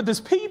angry with his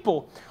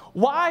people.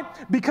 Why?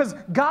 Because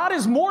God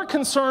is more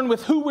concerned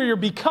with who we are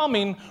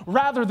becoming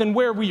rather than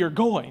where we are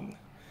going.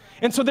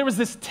 And so there was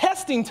this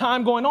testing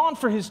time going on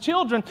for his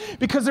children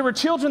because there were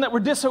children that were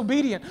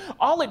disobedient.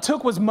 All it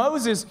took was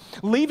Moses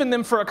leaving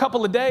them for a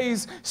couple of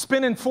days,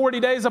 spending 40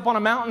 days up on a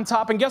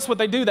mountaintop. And guess what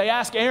they do? They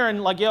ask Aaron,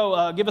 like,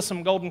 yo, give us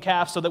some golden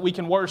calves so that we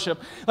can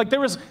worship. Like there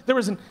was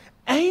an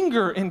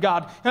anger in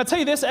God. And I'll tell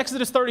you this,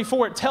 Exodus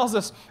 34, it tells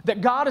us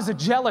that God is a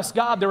jealous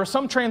God. There are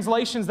some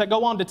translations that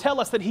go on to tell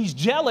us that he's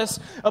jealous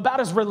about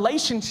his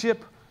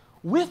relationship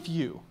with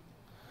you.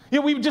 You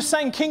know, we just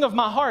sang King of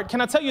My Heart.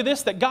 Can I tell you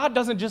this, that God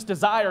doesn't just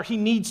desire, he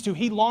needs to.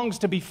 He longs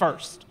to be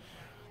first.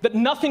 That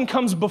nothing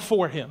comes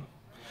before him.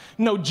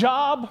 No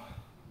job,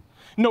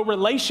 no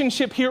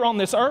relationship here on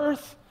this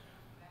earth.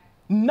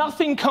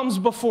 Nothing comes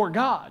before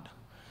God.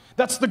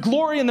 That's the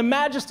glory and the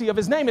majesty of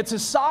his name. It's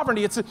his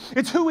sovereignty.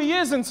 It's who he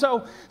is. And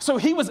so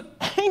he was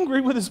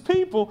angry with his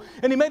people,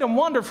 and he made them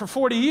wander for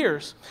 40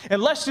 years.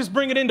 And let's just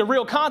bring it into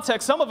real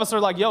context. Some of us are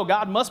like, yo,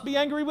 God must be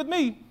angry with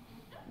me,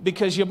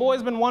 because your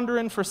boy's been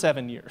wandering for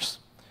 7 years.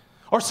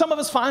 Or some of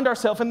us find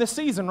ourselves in this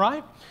season,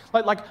 right?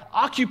 Like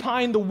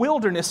occupying the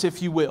wilderness,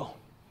 if you will.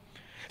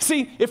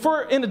 See, if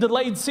we're in a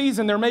delayed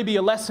season, there may be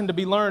a lesson to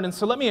be learned. And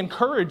so let me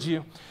encourage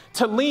you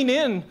to lean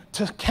in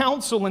to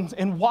counsel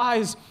and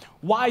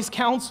wise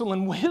counsel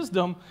and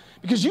wisdom,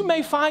 because you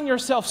may find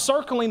yourself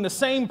circling the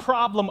same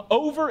problem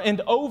over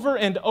and over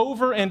and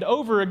over and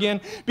over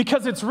again,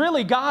 because it's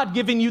really God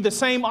giving you the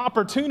same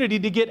opportunity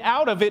to get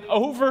out of it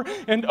over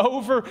and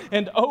over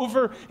and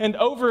over and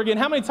over again.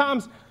 How many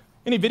times,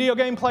 any video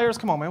game players?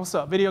 Come on, man, what's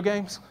up? Video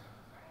games?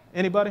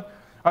 Anybody?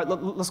 All right,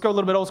 let's go a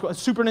little bit old school.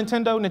 Super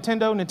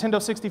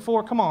Nintendo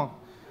 64, come on.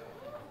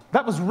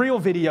 That was real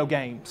video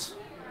games.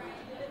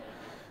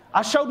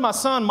 I showed my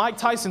son Mike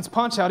Tyson's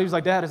Punch-Out. He was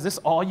like, Dad, is this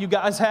all you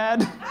guys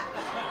had?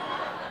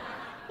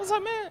 I was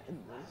like, man.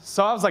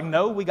 So I was like,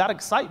 no, we got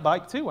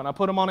Excitebike too. And I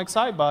put him on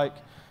Excitebike.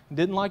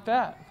 Didn't like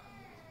that.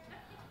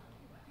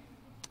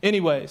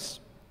 Anyways,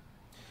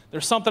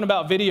 there's something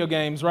about video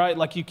games, right?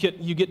 Like you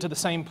get to the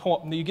same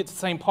point, you get to the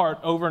same part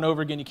over and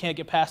over again. You can't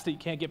get past it, you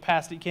can't get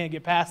past it, you can't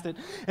get past it.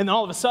 And then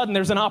all of a sudden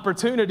there's an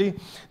opportunity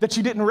that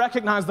you didn't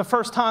recognize the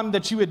first time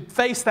that you had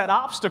faced that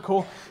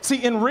obstacle.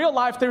 See, in real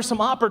life, there's some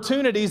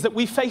opportunities that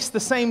we face the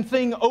same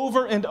thing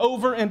over and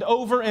over and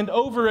over and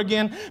over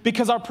again,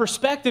 because our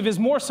perspective is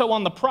more so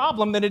on the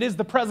problem than it is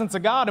the presence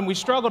of God. And we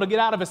struggle to get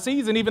out of a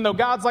season, even though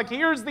God's like,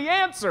 here's the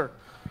answer.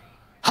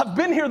 I've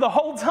been here the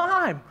whole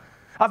time.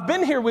 I've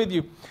been here with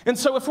you. And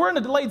so if we're in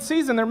a delayed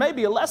season, there may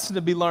be a lesson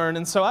to be learned.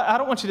 And so I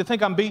don't want you to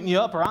think I'm beating you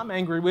up or I'm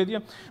angry with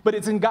you, but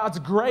it's in God's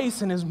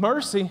grace and his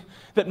mercy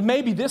that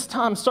maybe this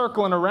time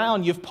circling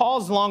around, you've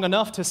paused long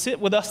enough to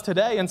sit with us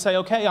today and say,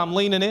 okay, I'm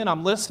leaning in,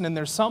 I'm listening,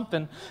 there's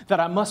something that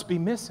I must be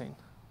missing.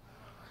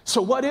 So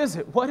what is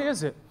it? What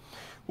is it?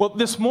 Well,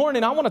 this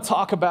morning I want to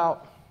talk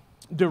about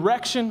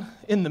direction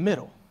in the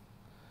middle.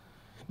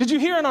 Did you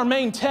hear in our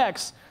main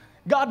text,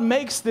 God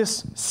makes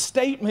this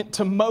statement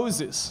to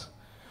Moses,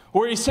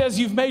 where he says,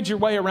 you've made your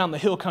way around the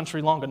hill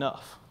country long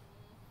enough.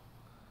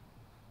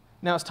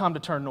 Now it's time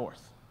to turn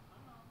north.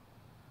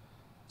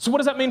 So what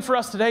does that mean for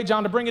us today,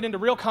 John? To bring it into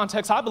real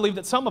context, I believe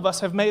that some of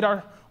us have made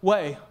our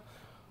way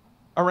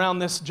around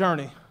this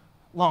journey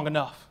long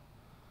enough.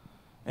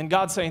 And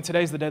God's saying,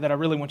 today's the day that I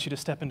really want you to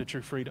step into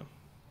true freedom.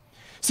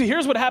 See,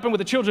 here's what happened with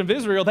the children of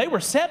Israel. They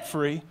were set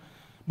free,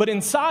 but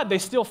inside they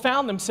still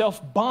found themselves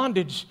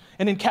bondage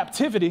and in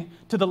captivity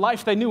to the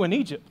life they knew in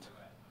Egypt.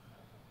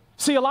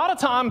 See, a lot of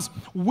times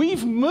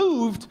we've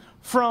moved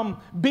from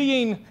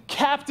being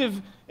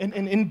captive and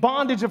in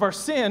bondage of our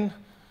sin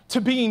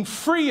to being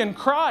free in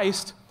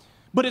Christ,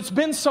 but it's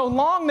been so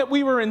long that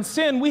we were in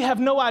sin, we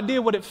have no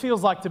idea what it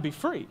feels like to be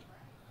free.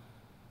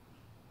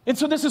 And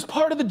so this is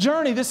part of the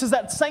journey. This is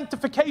that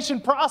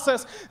sanctification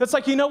process that's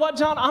like, you know what,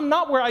 John, I'm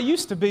not where I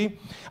used to be.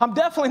 I'm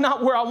definitely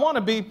not where I want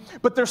to be,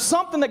 but there's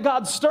something that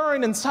God's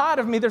stirring inside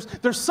of me.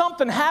 There's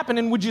something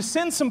happening. Would you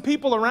send some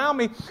people around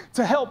me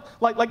to help,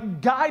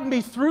 like guide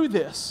me through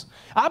this?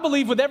 I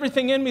believe with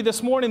everything in me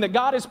this morning that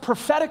God is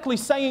prophetically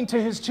saying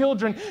to his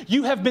children,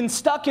 you have been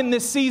stuck in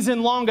this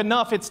season long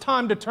enough. It's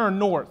time to turn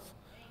north.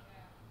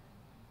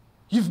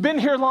 You've been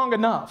here long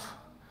enough.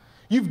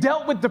 You've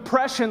dealt with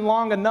depression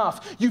long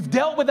enough. You've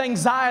dealt with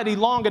anxiety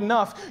long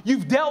enough.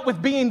 You've dealt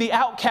with being the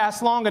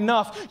outcast long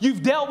enough.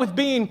 You've dealt with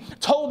being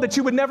told that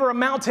you would never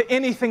amount to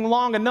anything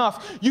long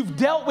enough. You've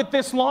dealt with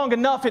this long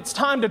enough. It's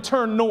time to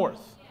turn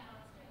north.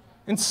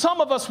 And some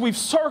of us, we've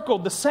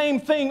circled the same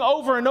thing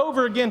over and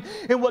over again.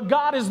 And what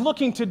God is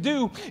looking to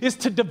do is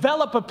to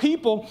develop a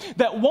people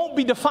that won't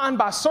be defined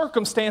by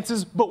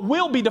circumstances, but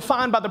will be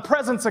defined by the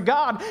presence of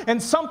God.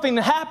 And something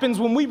that happens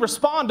when we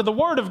respond to the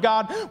Word of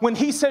God when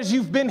he says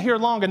you've been here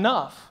long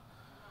enough.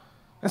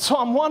 And so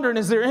I'm wondering,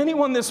 is there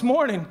anyone this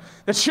morning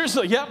that's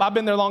seriously, yep, I've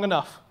been there long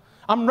enough.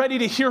 I'm ready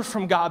to hear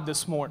from God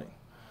this morning.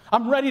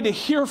 I'm ready to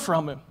hear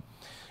from him.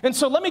 And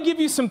so let me give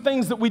you some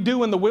things that we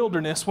do in the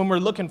wilderness when we're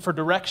looking for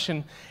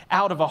direction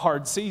out of a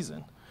hard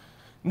season.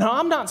 Now,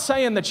 I'm not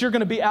saying that you're going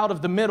to be out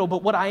of the middle,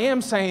 but what I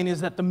am saying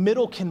is that the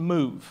middle can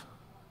move.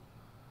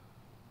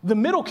 The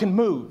middle can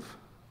move.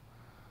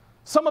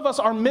 Some of us,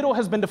 our middle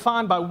has been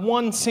defined by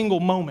one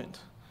single moment.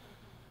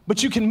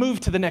 but you can move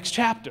to the next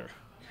chapter.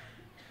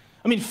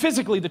 I mean,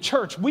 physically, the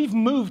church, we've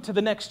moved to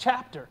the next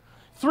chapter.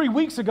 3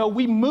 weeks ago,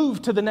 we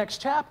moved to the next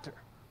chapter.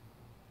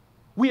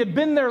 We had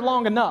been there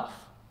long enough.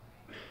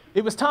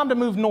 It was time to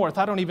move north.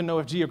 I don't even know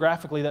if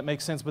geographically that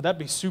makes sense, but that'd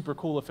be super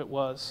cool if it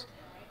was.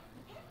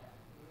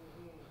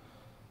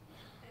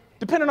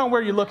 Depending on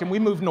where you're looking, we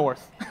move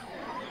north.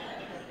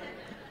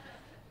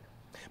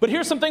 But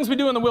here's some things we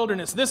do in the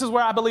wilderness. This is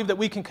where I believe that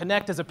we can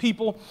connect as a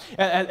people,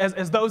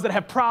 as those that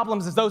have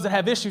problems, as those that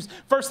have issues.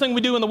 First thing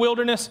we do in the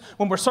wilderness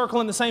when we're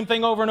circling the same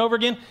thing over and over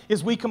again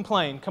is we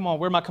complain. Come on,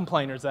 where are my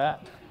complainers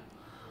at?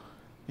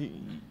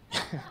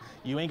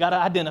 You ain't got to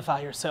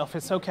identify yourself.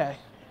 It's okay.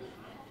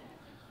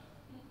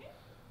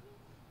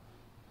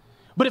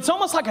 But it's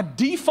almost like a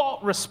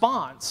default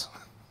response.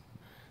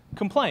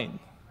 Complain.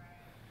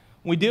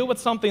 We deal with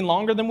something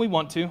longer than we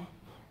want to,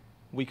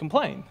 we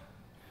complain.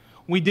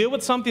 We deal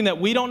with something that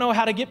we don't know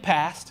how to get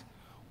past,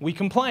 we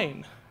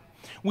complain.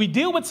 We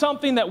deal with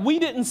something that we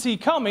didn't see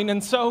coming,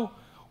 and so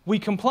we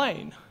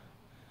complain.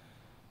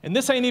 And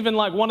this ain't even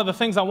like one of the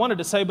things I wanted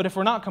to say, but if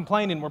we're not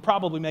complaining, we're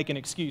probably making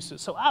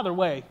excuses. So either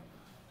way,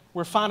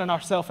 we're finding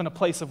ourselves in a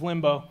place of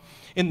limbo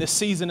in this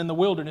season in the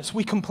wilderness.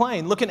 We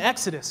complain. Look in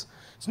Exodus.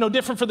 It's no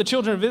different for the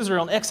children of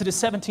Israel. In Exodus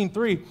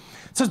 17:3,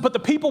 it says, "But the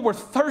people were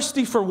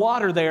thirsty for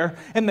water there,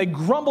 and they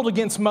grumbled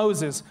against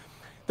Moses.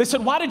 They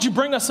said, 'Why did you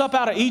bring us up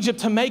out of Egypt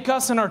to make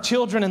us and our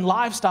children and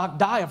livestock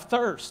die of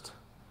thirst?'"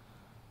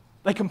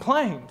 They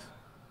complained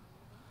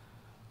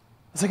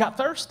as they got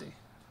thirsty.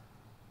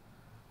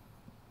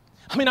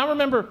 I mean, I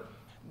remember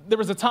there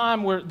was a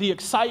time where the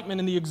excitement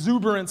and the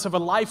exuberance of a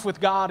life with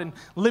God and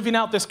living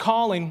out this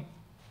calling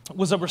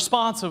was a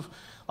response of,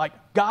 like,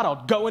 God,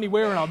 I'll go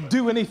anywhere and I'll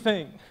do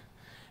anything.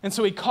 And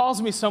so he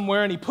calls me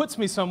somewhere and he puts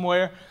me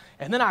somewhere,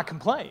 and then I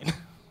complain.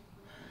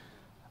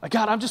 Like,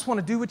 God, I just want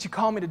to do what you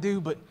call me to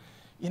do, but,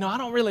 I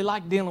don't really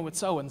like dealing with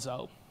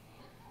so-and-so.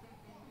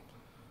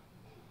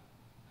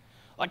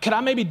 Like, could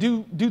I maybe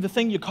do the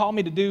thing you call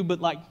me to do,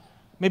 but, like,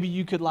 maybe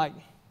you could, like,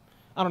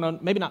 I don't know,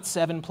 maybe not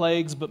 7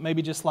 plagues, but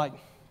maybe just like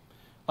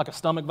a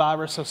stomach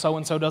virus so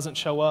so-and-so doesn't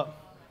show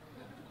up.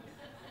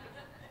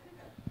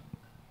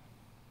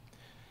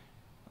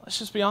 Let's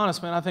just be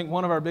honest, man. I think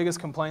one of our biggest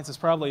complaints is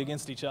probably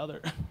against each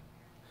other.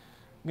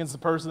 Against the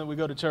person that we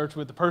go to church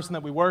with, the person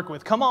that we work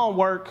with. Come on,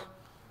 work.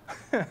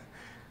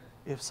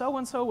 If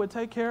so-and-so would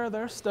take care of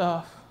their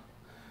stuff,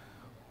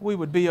 we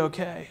would be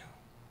okay.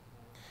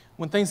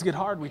 When things get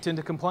hard, we tend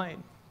to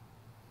complain.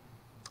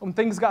 When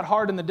things got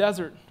hard in the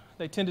desert,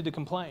 they tended to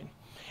complain.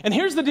 And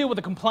here's the deal with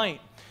a complaint.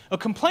 A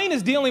complaint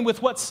is dealing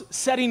with what's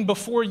setting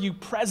before you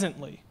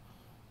presently,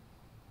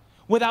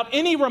 without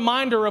any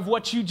reminder of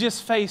what you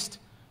just faced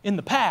in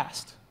the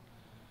past.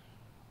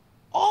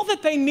 All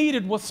that they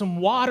needed was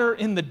some water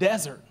in the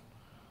desert.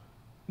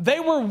 They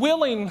were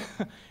willing,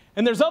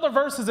 and there's other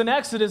verses in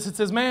Exodus that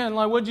says, man,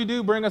 like, what'd you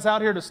do, bring us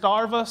out here to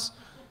starve us?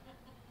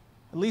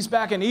 At least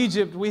back in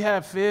Egypt, we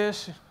have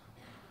fish,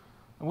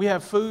 and we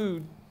have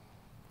food.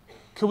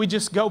 Could we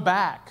just go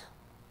back?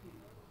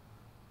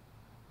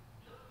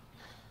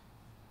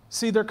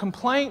 See, their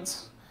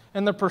complaints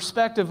and the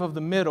perspective of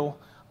the middle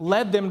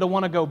led them to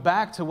want to go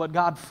back to what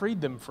God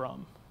freed them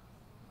from.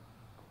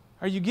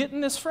 Are you getting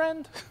this,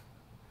 friend?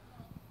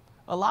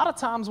 A lot of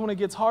times when it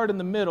gets hard in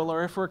the middle,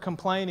 or if we're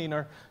complaining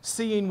or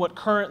seeing what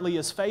currently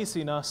is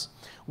facing us,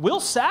 we'll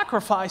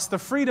sacrifice the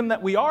freedom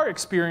that we are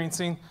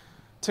experiencing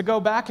to go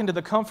back into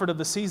the comfort of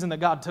the season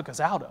that God took us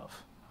out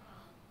of.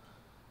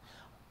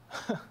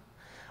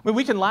 I mean,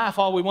 we can laugh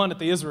all we want at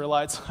the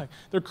Israelites. Like,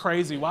 they're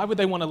crazy. Why would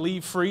they want to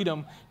leave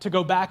freedom to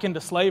go back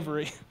into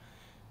slavery?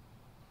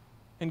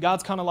 And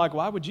God's kind of like,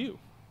 why would you?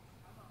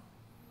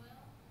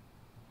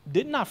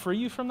 Didn't I free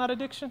you from that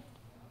addiction?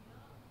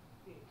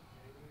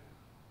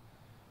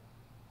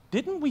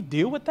 Didn't we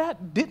deal with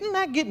that? Didn't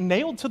that get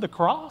nailed to the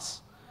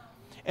cross?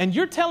 And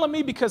you're telling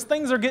me because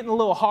things are getting a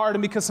little hard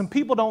and because some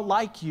people don't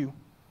like you,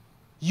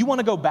 you want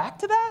to go back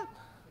to that?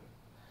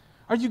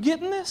 Are you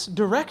getting this?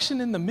 Direction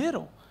in the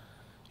middle.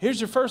 Here's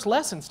your first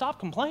lesson. Stop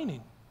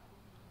complaining.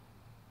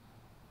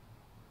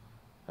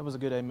 That was a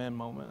good amen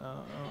moment.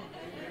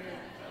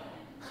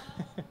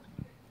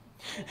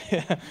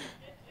 Yeah.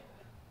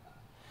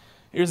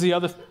 Here's the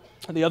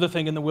other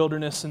thing in the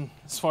wilderness, and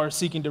as far as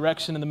seeking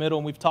direction in the middle,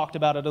 and we've talked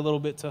about it a little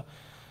bit,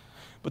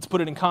 but to put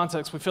it in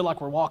context, we feel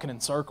like we're walking in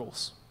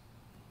circles.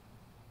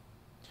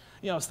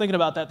 I was thinking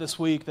about that this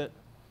week, that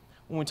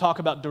when we talk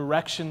about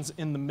directions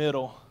in the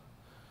middle,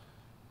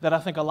 that I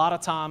think a lot of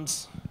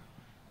times,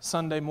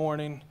 Sunday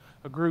morning,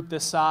 a group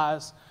this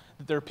size,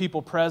 that there are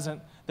people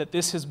present, that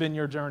this has been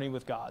your journey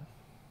with God.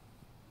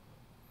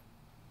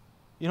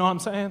 You know what I'm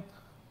saying?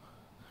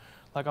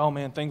 Like, oh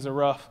man, things are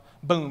rough.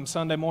 Boom,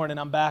 Sunday morning,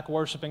 I'm back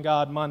worshiping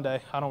God.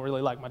 Monday, I don't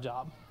really like my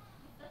job.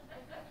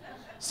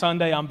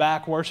 Sunday, I'm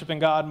back worshiping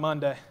God.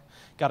 Monday,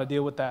 got to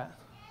deal with that.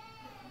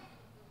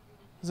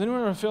 Does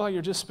anyone ever feel like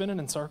you're just spinning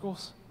in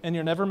circles and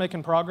you're never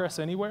making progress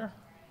anywhere?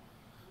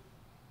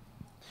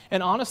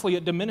 And honestly,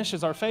 it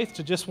diminishes our faith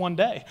to just one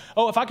day.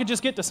 Oh, if I could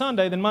just get to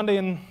Sunday, then Monday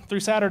and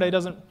through Saturday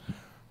doesn't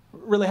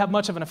really have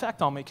much of an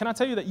effect on me. Can I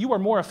tell you that you are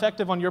more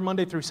effective on your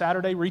Monday through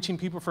Saturday reaching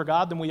people for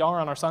God than we are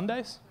on our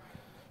Sundays?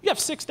 You have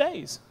 6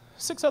 days,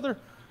 6 other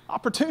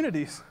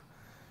opportunities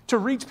to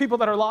reach people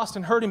that are lost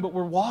and hurting, but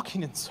we're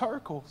walking in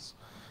circles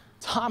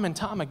time and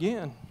time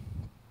again.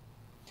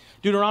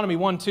 Deuteronomy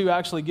 1:2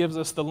 actually gives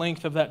us the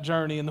length of that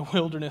journey in the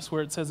wilderness,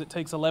 where it says it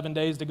takes 11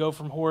 days to go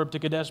from Horeb to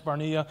Kadesh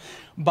Barnea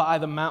by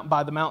the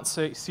Mount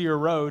Seir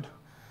road.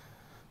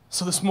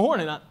 So this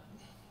morning, I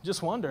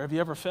just wonder, have you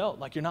ever felt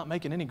like you're not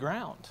making any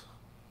ground?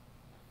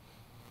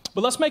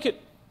 But let's make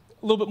it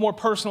a little bit more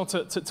personal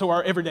to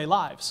our everyday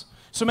lives.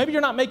 So maybe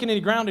you're not making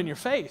any ground in your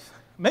faith.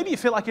 Maybe you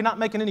feel like you're not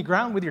making any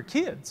ground with your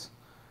kids.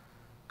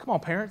 Come on,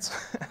 parents.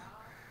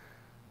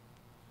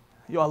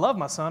 Yo, I love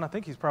my son. I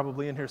think he's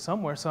probably in here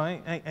somewhere, so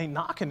I ain't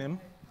knocking him.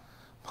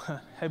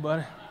 Hey,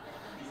 buddy.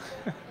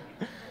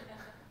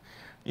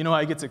 You know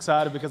how he gets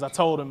excited because I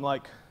told him,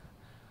 like,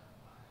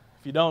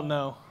 if you don't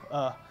know,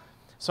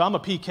 so I'm a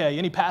PK.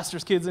 Any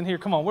pastor's kids in here?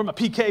 Come on, where my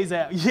PKs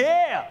at?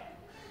 Yeah!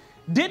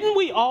 Didn't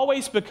we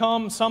always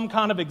become some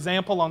kind of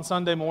example on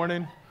Sunday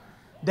morning?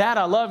 Dad,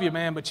 I love you,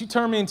 man, but you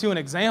turned me into an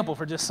example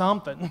for just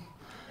something,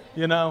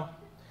 you know?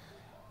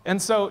 And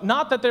so,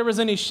 not that there was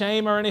any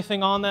shame or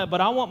anything on that,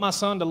 but I want my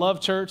son to love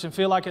church and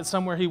feel like it's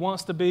somewhere he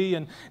wants to be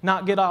and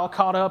not get all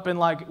caught up in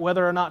like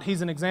whether or not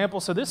he's an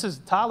example. So this is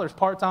Tyler's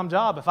part-time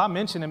job. If I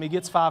mention him, he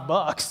gets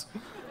 $5.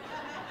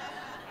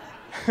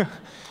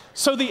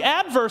 So the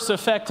adverse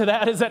effect to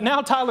that is that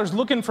now Tyler's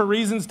looking for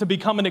reasons to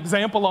become an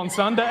example on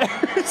Sunday.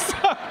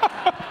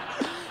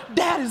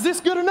 Dad, is this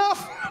good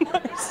enough?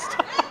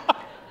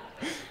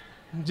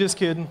 Just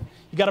kidding.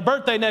 You got a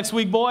birthday next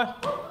week, boy.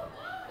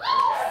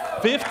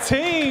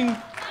 15.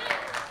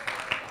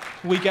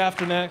 Week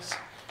after next.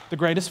 The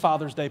greatest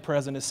Father's Day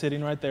present is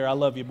sitting right there. I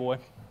love you, boy.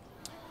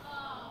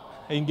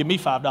 And you can give me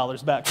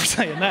 $5 back for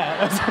saying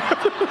that.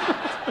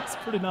 That's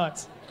pretty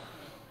nice.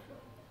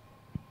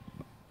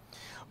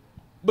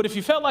 But if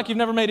you felt like you've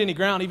never made any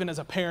ground, even as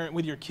a parent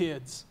with your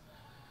kids,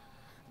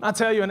 I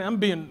tell you, and I'm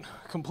being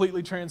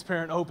completely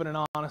transparent, open,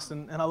 and honest,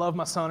 and I love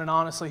my son, and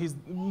honestly, he's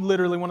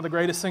literally one of the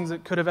greatest things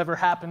that could have ever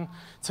happened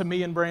to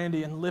me and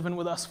Brandy and living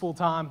with us full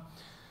time.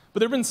 But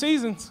there have been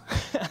seasons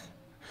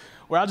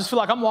where I just feel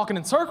like I'm walking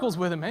in circles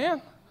with him,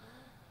 man.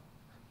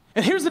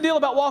 And here's the deal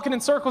about walking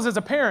in circles as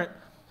a parent.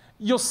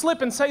 You'll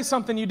slip and say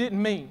something you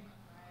didn't mean.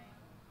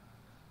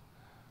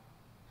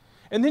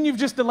 And then you've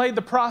just delayed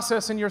the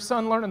process in your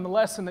son learning the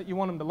lesson that you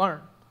want him to learn.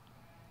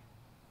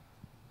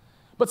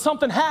 But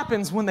something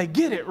happens when they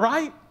get it,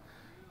 right?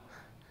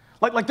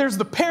 Like there's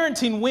the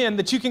parenting win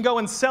that you can go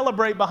and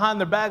celebrate behind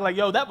their back, like,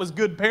 yo, that was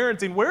good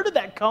parenting. Where did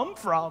that come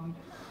from?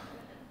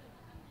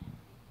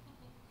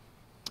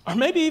 Or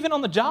maybe even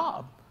on the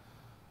job.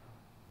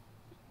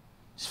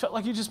 Just felt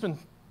like you've just been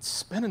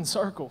spinning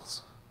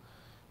circles,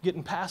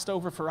 getting passed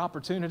over for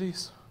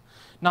opportunities,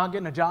 not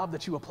getting a job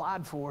that you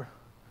applied for.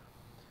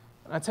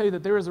 And I tell you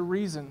that there is a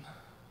reason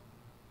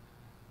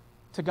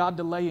to God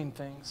delaying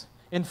things.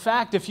 In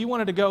fact, if you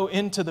wanted to go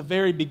into the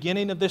very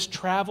beginning of this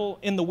travel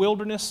in the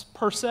wilderness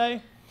per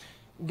se,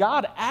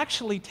 God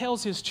actually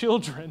tells his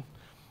children,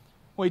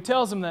 well, he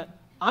tells them that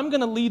I'm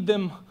going to lead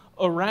them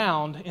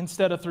around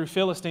instead of through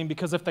Philistine,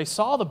 because if they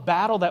saw the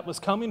battle that was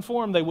coming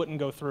for them, they wouldn't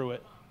go through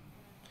it.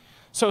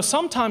 So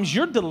sometimes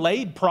your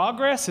delayed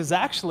progress is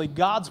actually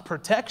God's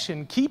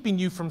protection keeping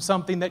you from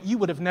something that you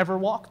would have never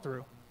walked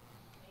through.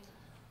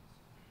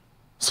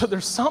 So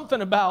there's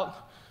something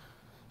about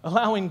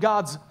allowing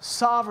God's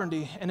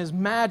sovereignty and his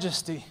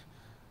majesty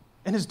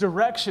and his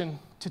direction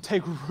to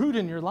take root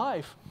in your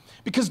life.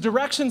 Because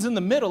direction's in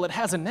the middle, it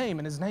has a name,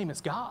 and his name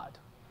is God.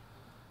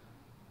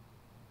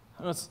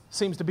 I know it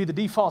seems to be the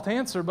default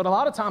answer, but a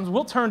lot of times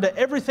we'll turn to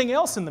everything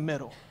else in the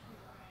middle.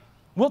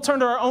 We'll turn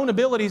to our own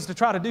abilities to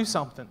try to do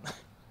something.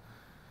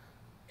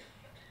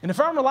 And if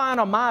I'm relying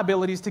on my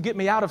abilities to get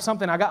me out of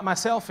something I got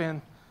myself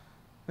in,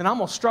 then I'm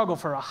going to struggle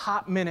for a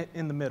hot minute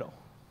in the middle.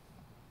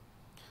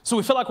 So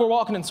we feel like we're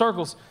walking in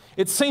circles.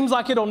 It seems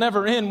like it'll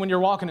never end when you're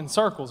walking in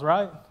circles,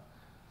 right?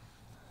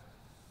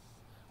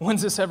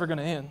 When's this ever going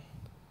to end?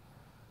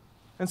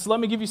 And so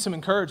let me give you some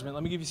encouragement.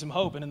 Let me give you some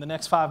hope. And in the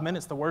next 5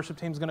 minutes, the worship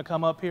team's going to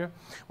come up here.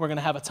 We're going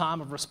to have a time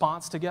of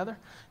response together.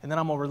 And then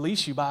I'm going to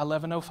release you by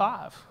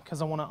 11:05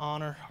 because I want to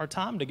honor our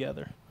time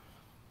together.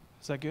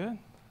 Is that good?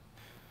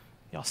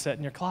 Y'all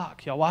setting your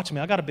clock. Y'all watching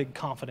me. I got a big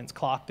confidence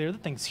clock there.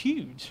 That thing's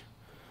huge.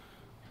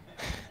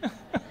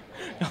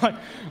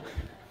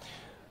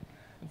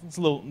 It's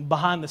a little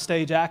behind the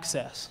stage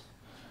access.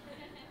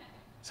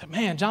 It's like,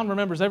 man, John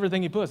remembers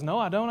everything he puts. No,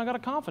 I don't. I got a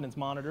confidence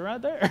monitor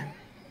right there.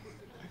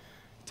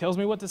 Tells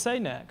me what to say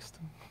next.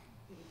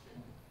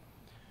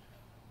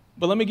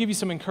 But let me give you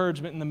some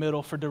encouragement in the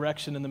middle for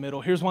direction in the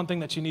middle. Here's one thing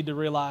that you need to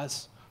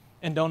realize,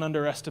 and don't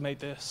underestimate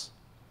this,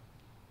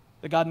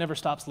 that God never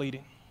stops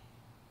leading.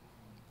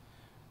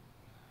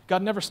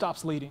 God never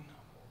stops leading.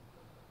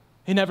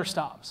 He never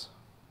stops.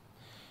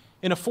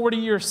 In a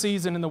 40-year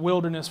season in the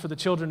wilderness for the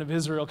children of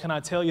Israel, can I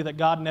tell you that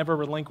God never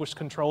relinquished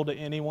control to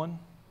anyone?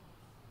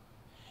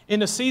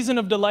 In a season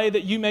of delay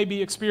that you may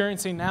be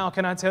experiencing now,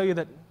 can I tell you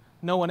that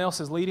no one else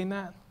is leading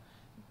that?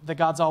 that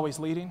God's always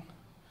leading?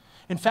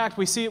 In fact,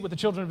 we see it with the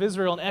children of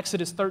Israel in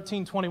Exodus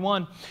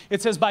 13:21.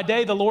 It says, by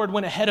day the Lord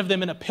went ahead of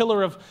them in a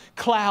pillar of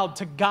cloud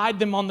to guide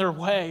them on their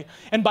way,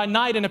 and by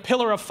night in a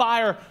pillar of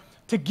fire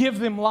to give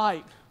them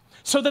light,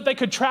 so that they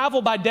could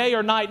travel by day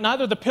or night.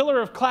 Neither the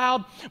pillar of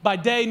cloud by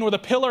day nor the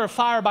pillar of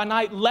fire by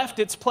night left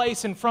its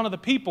place in front of the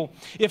people.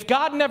 If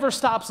God never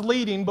stops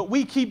leading, but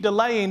we keep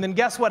delaying, then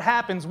guess what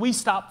happens? We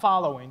stop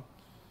following.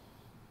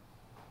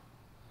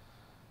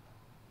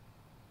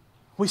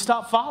 We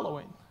stop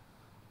following.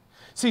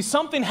 See,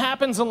 something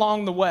happens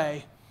along the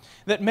way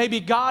that maybe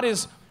God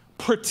is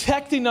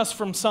protecting us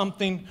from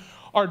something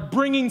or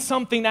bringing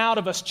something out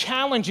of us,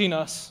 challenging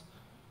us.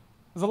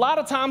 Because a lot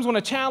of times when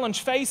a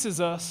challenge faces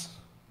us,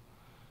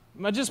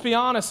 I'll just be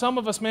honest, some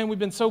of us, man, we've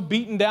been so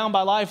beaten down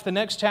by life, the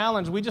next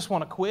challenge, we just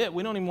want to quit.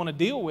 We don't even want to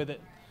deal with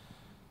it.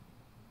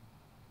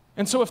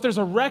 And so if there's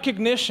a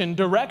recognition,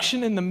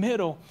 direction in the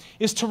middle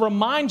is to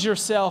remind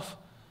yourself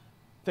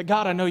that,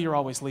 God, I know you're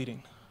always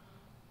leading.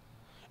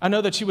 I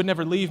know that you would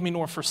never leave me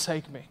nor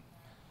forsake me.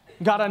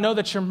 God, I know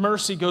that your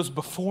mercy goes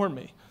before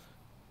me.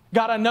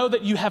 God, I know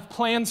that you have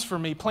plans for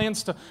me,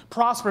 plans to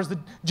prosper. As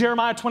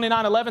Jeremiah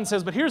 29:11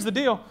 says, but here's the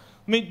deal.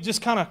 Let me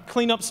just kind of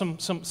clean up some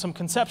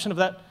conception of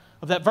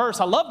that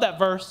verse. I love that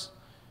verse.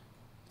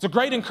 It's a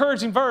great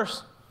encouraging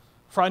verse.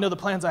 For I know the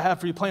plans I have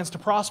for you, plans to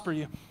prosper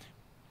you.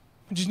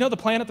 Did you know the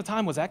plan at the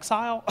time was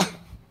exile?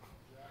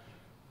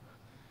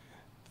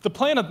 The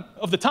plan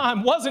of the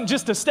time wasn't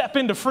just to step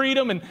into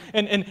freedom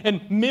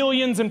and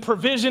millions and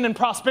provision and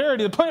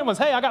prosperity. The plan was,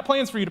 hey, I got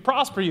plans for you to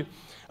prosper you,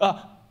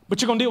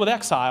 but you're going to deal with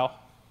exile.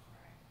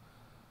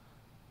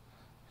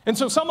 And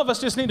so some of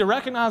us just need to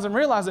recognize and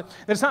realize that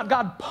it's not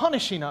God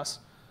punishing us.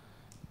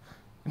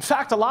 In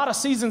fact, a lot of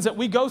seasons that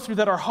we go through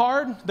that are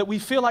hard, that we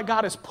feel like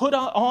God has put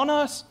on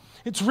us,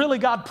 it's really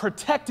God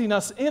protecting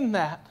us in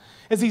that.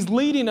 As He's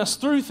leading us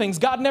through things,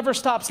 God never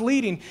stops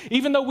leading,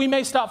 even though we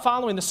may stop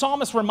following. The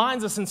psalmist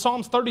reminds us in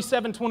Psalms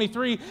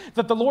 37:23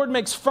 that the Lord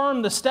makes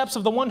firm the steps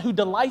of the one who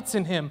delights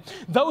in Him.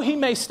 Though he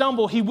may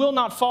stumble, he will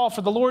not fall,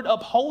 for the Lord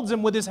upholds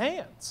him with His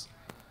hands.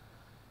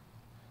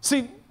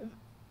 See,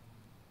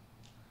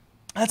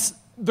 that's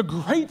the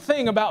great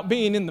thing about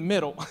being in the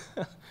middle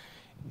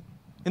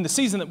in the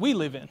season that we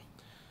live in.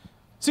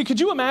 See, could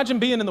you imagine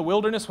being in the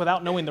wilderness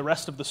without knowing the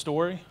rest of the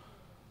story?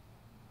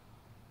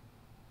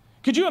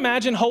 Could you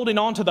imagine holding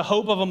on to the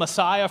hope of a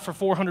Messiah for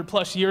 400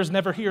 plus years,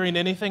 never hearing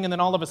anything, and then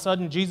all of a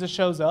sudden Jesus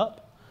shows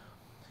up?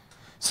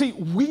 See,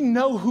 we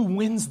know who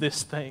wins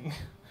this thing.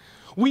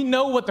 We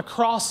know what the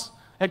cross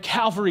at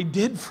Calvary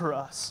did for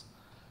us.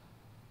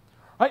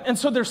 Right? And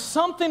so there's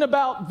something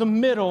about the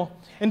middle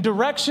and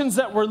directions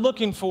that we're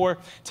looking for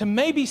to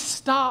maybe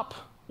stop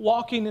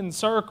walking in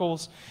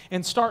circles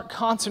and start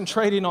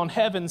concentrating on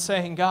heaven,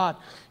 saying, God,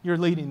 you're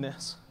leading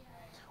this.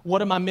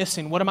 What am I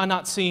missing? What am I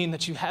not seeing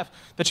that you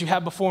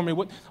have before me?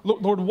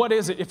 Lord, what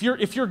is it? If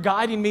you're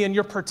guiding me and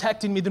you're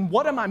protecting me, then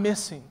what am I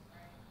missing?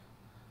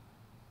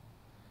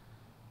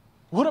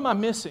 What am I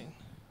missing?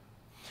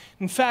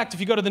 In fact,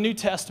 if you go to the New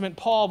Testament,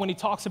 Paul, when he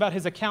talks about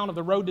his account of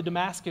the road to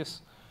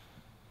Damascus,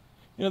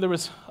 you know, there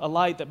was a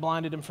light that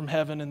blinded him from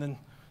heaven, and then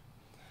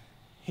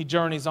he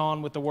journeys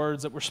on with the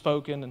words that were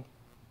spoken.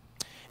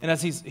 And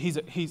as he's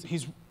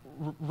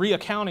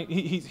recounting,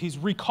 he's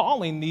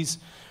recalling these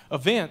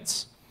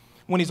events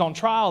when he's on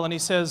trial, and he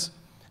says,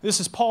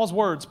 this is Paul's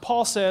words.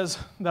 Paul says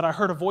that I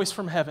heard a voice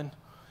from heaven,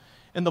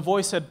 and the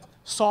voice said,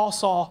 Saul,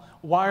 Saul,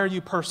 why are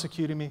you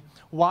persecuting me?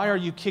 Why are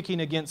you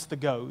kicking against the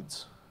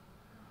goads?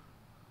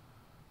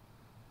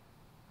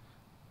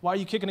 Why are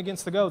you kicking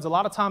against the goads? A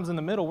lot of times in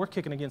the middle, we're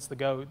kicking against the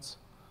goads.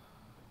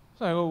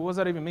 So, what does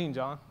that even mean,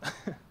 John?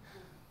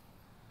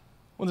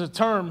 Well, there's a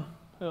term,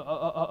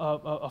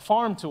 a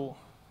farm tool.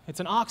 It's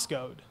an ox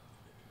goad.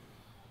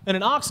 And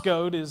an ox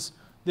goad is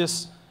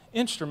this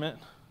instrument.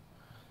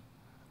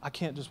 I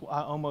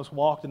almost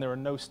walked and there were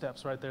no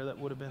steps right there. That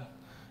would have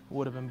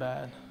been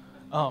bad.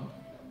 Let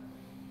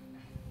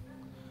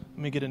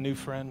me get a new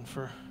friend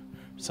for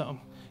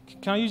something.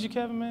 Can I use you,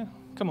 Kevin, man?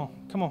 Come on.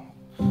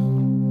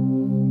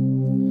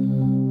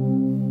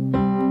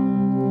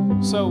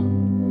 So,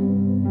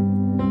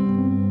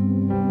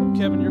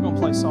 Kevin, you're going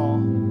to play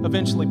Saul.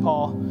 Eventually,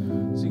 Paul.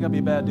 So you got to be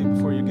a bad dude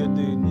before you're a good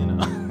dude, you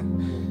know.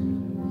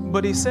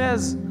 But he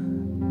says,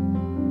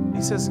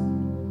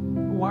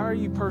 why are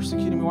you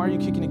persecuting me? Why are you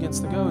kicking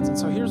against the goads? And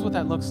so here's what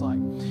that looks like.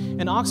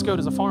 An ox goad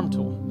is a farm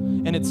tool,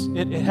 and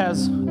it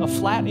has a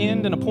flat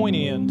end and a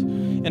pointy end.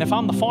 And if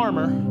I'm the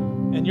farmer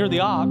and you're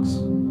the ox,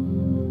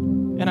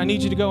 and I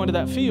need you to go into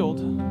that field,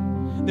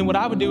 then what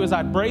I would do is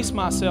I'd brace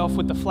myself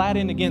with the flat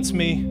end against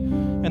me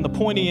and the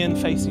pointy end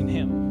facing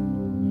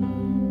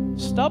him.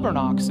 Stubborn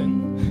oxen,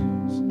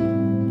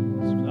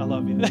 I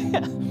love you.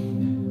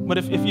 But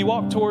if you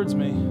walk towards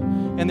me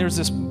and there's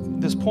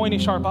this pointy,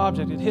 sharp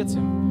object, it hits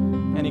him.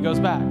 And he goes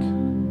back.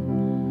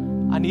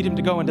 I need him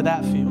to go into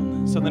that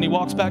field. So then he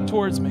walks back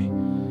towards me,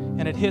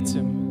 and it hits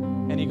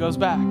him, and he goes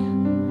back.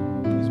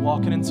 He's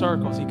walking in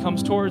circles. He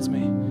comes towards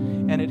me,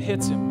 and it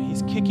hits him.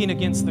 He's kicking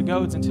against the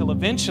goads until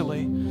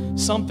eventually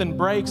something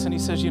breaks, and he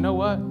says, you know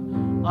what?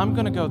 I'm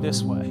going to go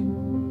this way.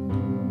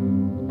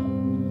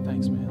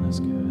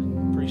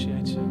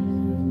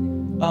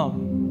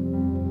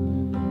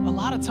 a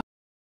lot of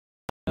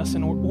times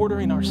and we're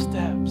ordering our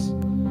steps,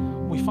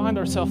 we find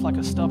ourselves like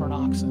a stubborn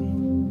oxen,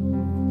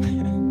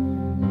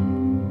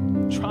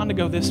 trying to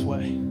go this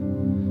way.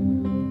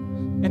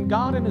 And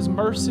God in His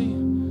mercy,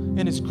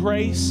 in His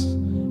grace,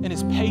 in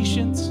His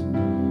patience,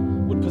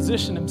 would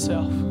position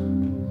Himself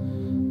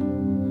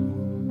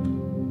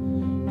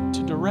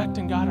to direct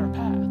and guide our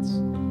paths.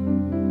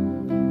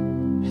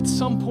 At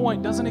some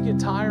point, doesn't it get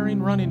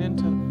tiring running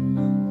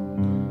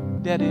into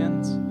dead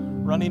ends,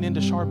 running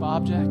into sharp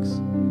objects?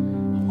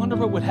 I wonder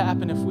what would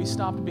happen if we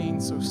stopped being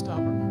so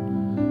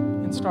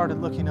stubborn and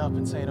started looking up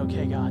and saying,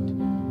 okay, God,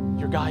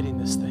 you're guiding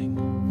this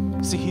thing.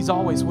 See, He's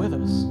always with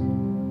us.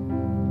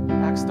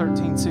 Acts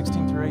 13,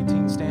 16 through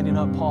 18, standing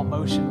up, Paul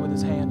motioned with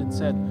his hand and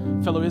said,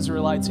 fellow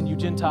Israelites and you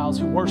Gentiles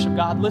who worship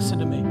God, listen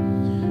to me.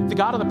 The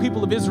God of the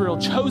people of Israel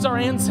chose our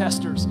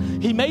ancestors.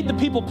 He made the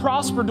people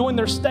prosper during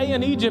their stay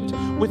in Egypt.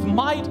 With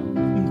might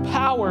and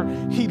power,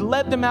 He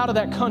led them out of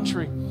that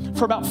country.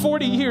 For about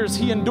 40 years,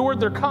 He endured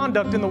their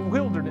conduct in the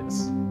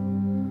wilderness.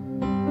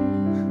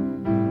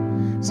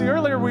 See,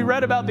 earlier we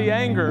read about the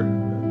anger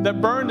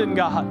that burned in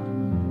God.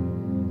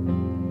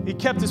 He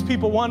kept His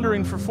people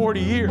wandering for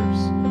 40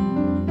 years.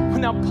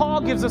 Now, Paul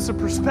gives us a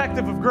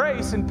perspective of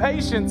grace and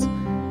patience,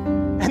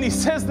 and he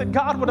says that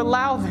God would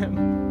allow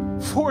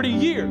them 40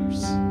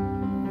 years.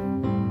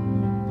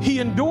 He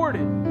endured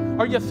it.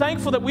 Are you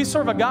thankful that we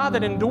serve a God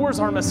that endures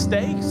our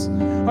mistakes?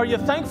 Are you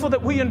thankful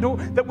that we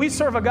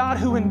serve a God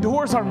who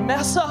endures our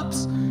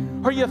mess-ups?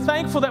 Are you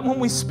thankful that when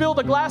we spilled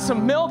a glass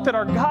of milk that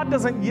our God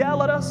doesn't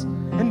yell at us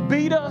and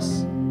beat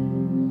us?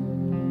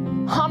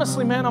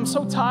 Honestly, man, I'm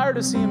so tired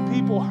of seeing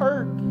people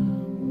hurt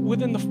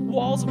within the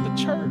walls of the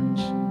church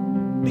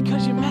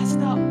because you messed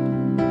up.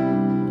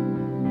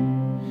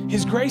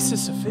 His grace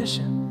is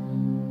sufficient.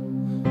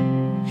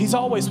 He's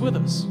always with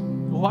us.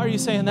 Well, why are you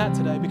saying that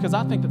today? Because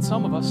I think that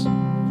some of us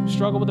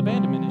struggle with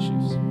abandonment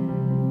issues.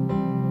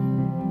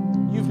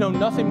 You've known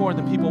nothing more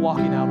than people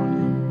walking out on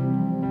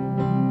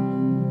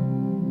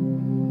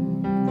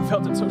you. I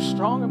felt it so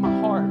strong in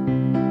my heart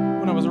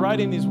when I was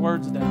writing these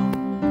words down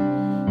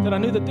that I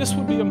knew that this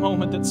would be a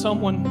moment that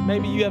someone,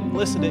 maybe you haven't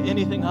listened to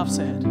anything I've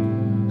said,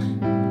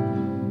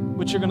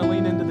 but you're going to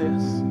lean into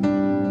this.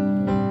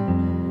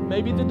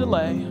 Maybe the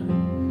delay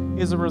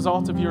is a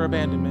result of your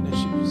abandonment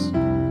issues.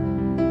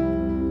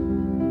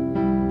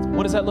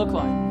 What does that look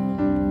like?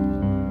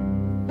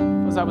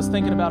 As I was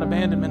thinking about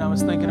abandonment, I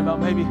was thinking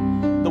about maybe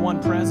the one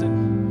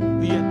present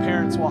who you had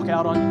parents walk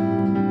out on you.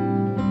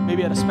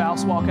 Maybe you had a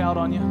spouse walk out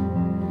on you.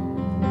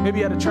 Maybe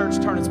you had a church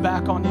turn its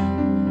back on you.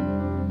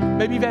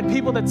 Maybe you've had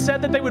people that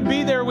said that they would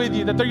be there with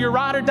you, that they're your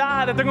ride or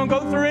die, that they're going to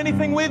go through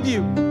anything with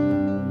you,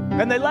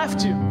 and they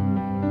left you.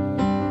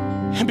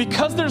 And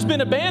because there's been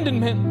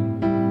abandonment,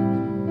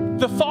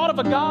 the thought of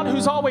a God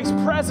who's always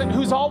present,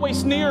 who's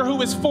always near,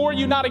 who is for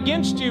you, not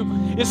against you,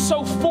 is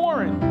so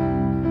foreign.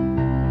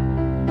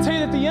 I tell you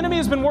that the enemy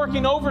has been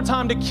working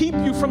overtime to keep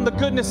you from the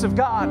goodness of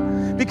God,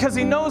 because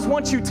he knows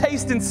once you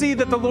taste and see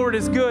that the Lord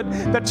is good,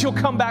 that you'll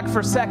come back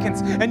for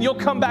seconds, and you'll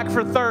come back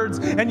for thirds,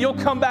 and you'll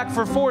come back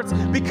for fourths,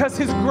 because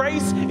His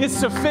grace is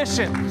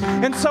sufficient.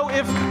 And so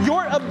if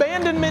your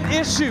abandonment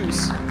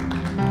issues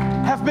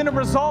have been a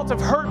result of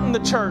hurt in the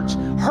church,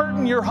 hurt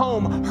in your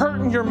home,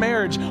 hurt in your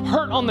marriage,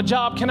 hurt on the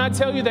job, can I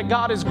tell you that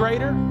God is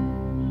greater?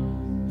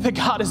 That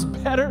God is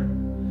better?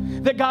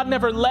 That God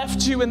never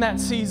left you in that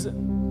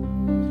season?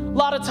 A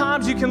lot of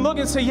times you can look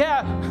and say,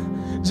 yeah,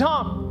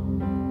 John,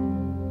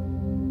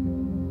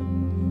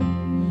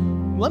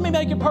 let me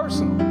make it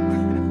personal.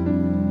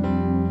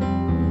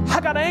 I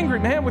got angry,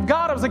 man, with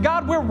God. I was like,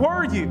 God, where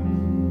were you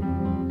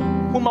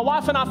when my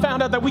wife and I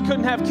found out that we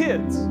couldn't have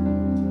kids?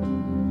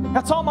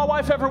 That's all my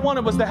wife ever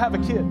wanted, was to have a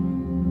kid.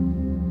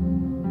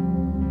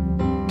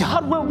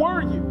 God, where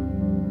were you?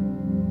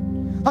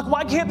 Like,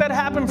 why can't that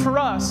happen for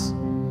us?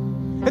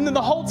 And then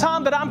the whole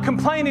time that I'm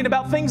complaining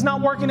about things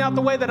not working out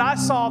the way that I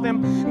saw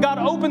them, God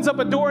opens up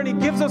a door and He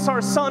gives us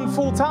our son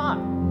full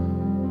time.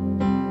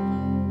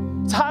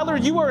 Tyler,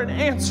 you are an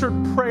answered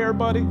prayer,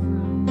 buddy.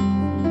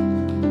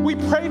 We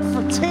prayed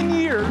for 10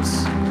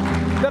 years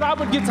that I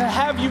would get to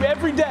have you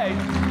every day.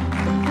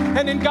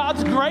 And in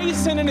God's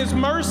grace and in His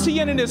mercy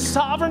and in His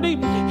sovereignty,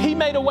 He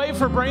made a way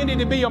for Brandy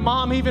to be a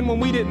mom even when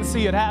we didn't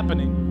see it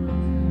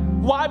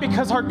happening. Why?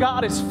 Because our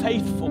God is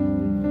faithful.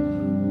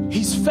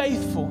 He's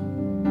faithful.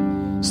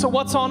 So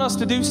what's on us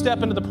to do?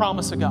 Step into the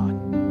promise of God.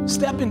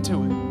 Step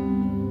into it.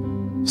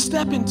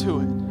 Step into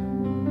it.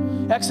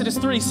 Exodus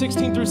 3,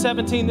 16 through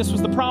 17, this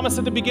was the promise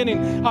at the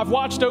beginning. I've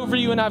watched over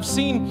you and I've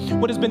seen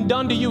what has been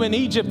done to you in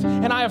Egypt,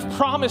 and I have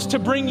promised to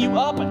bring you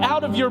up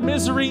out of your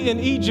misery in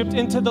Egypt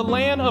into the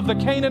land of the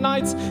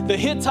Canaanites, the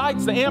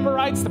Hittites, the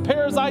Amorites, the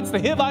Perizzites,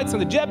 the Hivites,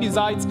 and the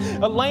Jebusites,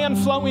 a land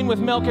flowing with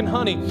milk and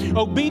honey.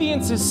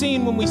 Obedience is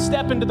seen when we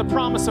step into the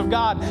promise of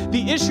God.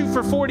 The issue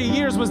for 40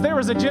 years was there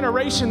was a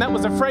generation that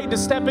was afraid to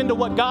step into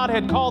what God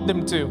had called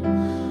them to.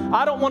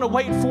 I don't want to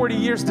wait 40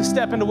 years to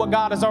step into what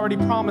God has already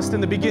promised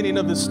in the beginning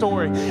of the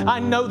story. I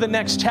know the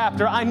next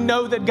chapter. I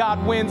know that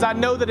God wins. I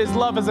know that His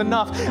love is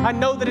enough. I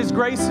know that His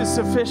grace is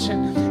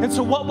sufficient. And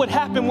so what would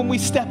happen when we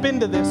step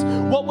into this?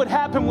 What would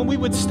happen when we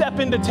would step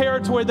into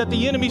territory that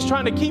the enemy's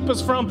trying to keep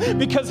us from,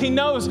 because he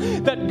knows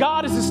that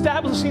God is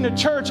establishing a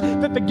church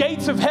that the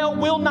gates of hell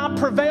will not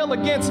prevail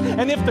against.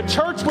 And if the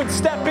church would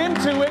step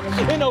into it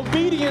in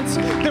obedience,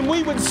 then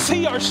we would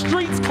see our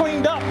streets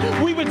cleaned up.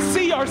 We would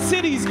see our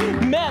cities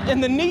met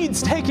and the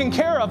needs taken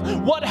care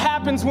of. What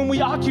happens when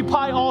we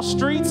occupy all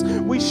streets?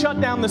 We shut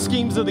down the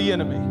schemes of the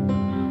enemy.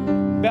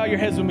 Bow your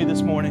heads with me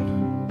this morning.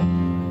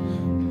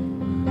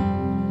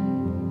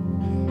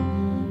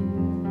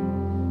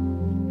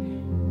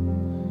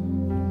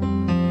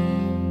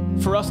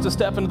 For us to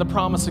step into the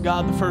promise of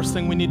God, the first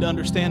thing we need to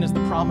understand is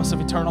the promise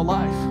of eternal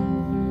life.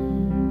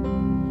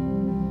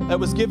 That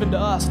was given to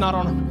us not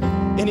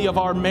on any of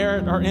our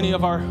merit or any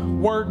of our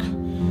work,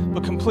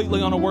 but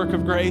completely on a work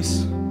of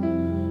grace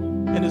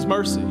and His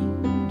mercy.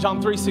 John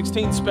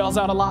 3:16 spells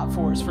out a lot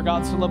for us. For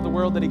God so loved the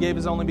world that He gave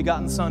His only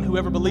begotten Son.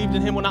 Whoever believed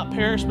in Him will not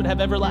perish, but have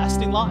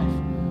everlasting life.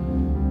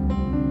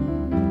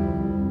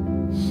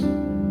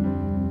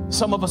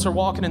 Some of us are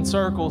walking in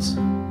circles,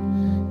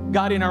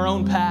 guiding our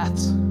own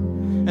paths.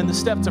 And the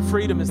step to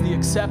freedom is the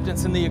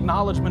acceptance and the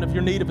acknowledgement of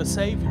your need of a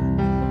Savior.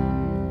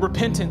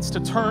 Repentance, to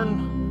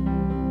turn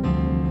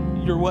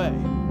your way,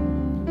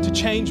 to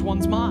change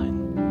one's mind.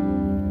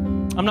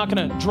 I'm not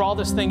going to draw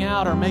this thing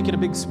out or make it a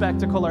big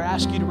spectacle or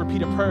ask you to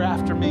repeat a prayer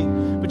after me,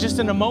 but just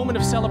in a moment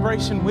of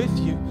celebration with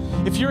you.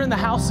 If you're in the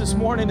house this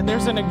morning and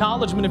there's an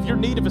acknowledgement of your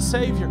need of a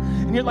Savior,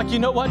 and you're like, you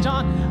know what,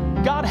 John?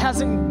 God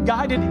hasn't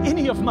guided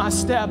any of my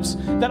steps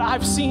that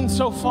I've seen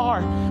so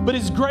far, but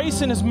His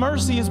grace and His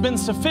mercy has been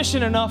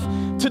sufficient enough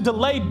to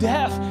delay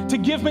death, to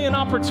give me an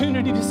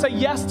opportunity to say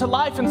yes to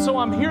life. And so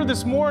I'm here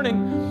this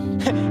morning,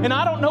 and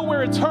I don't know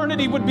where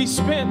eternity would be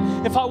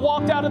spent if I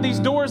walked out of these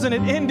doors and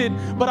it ended,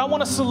 but I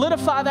want to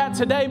solidify that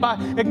today by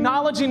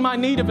acknowledging my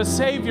need of a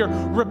Savior,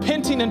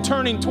 repenting and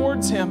turning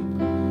towards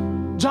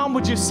Him. John,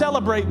 would you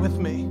celebrate with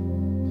me?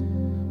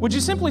 Would you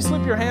simply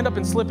slip your hand up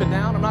and slip it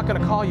down? I'm not going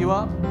to call you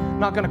up. I'm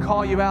not going to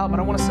call you out, but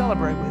I want to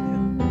celebrate with you.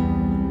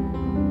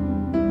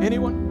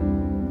 Anyone?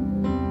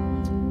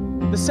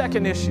 The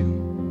second issue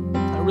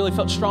I really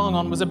felt strong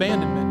on was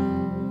abandonment.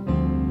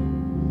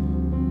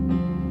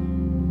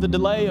 The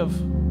delay of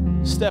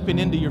stepping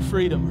into your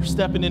freedom or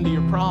stepping into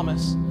your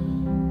promise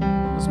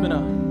has been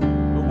a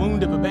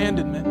wound of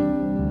abandonment.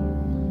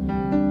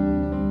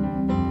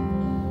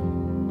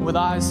 With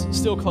eyes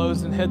still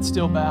closed and head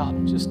still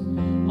bowed, just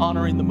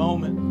honoring the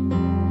moment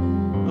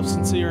of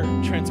sincere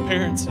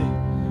transparency.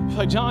 It's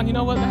like, John, you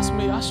know what? That's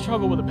me. I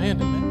struggle with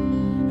abandonment,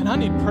 and I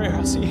need prayer.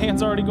 I see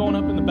hands already going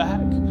up in the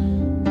back.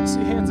 I see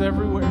hands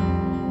everywhere.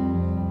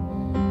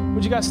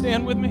 Would you guys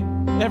stand with me?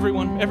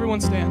 Everyone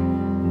stand.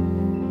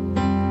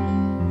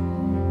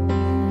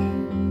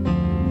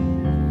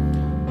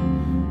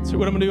 So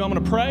what I'm going to do, I'm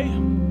going to pray.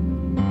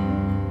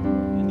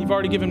 And you've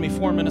already given me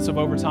 4 minutes of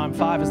overtime.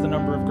 5 is the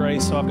number of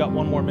grace, so I've got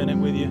 1 more minute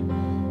with you.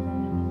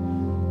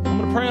 I'm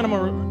going to pray, and I'm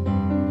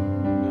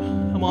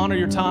going to honor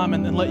your time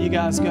and let you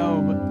guys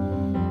go. But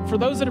for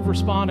those that have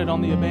responded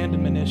on the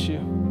abandonment issue,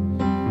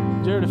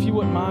 Jared, if you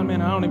wouldn't mind,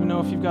 man, I don't even know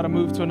if you've got to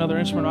move to another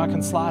instrument, or I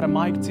can slide a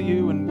mic to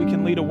you and we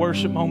can lead a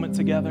worship moment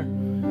together.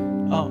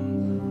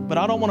 But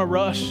I don't want to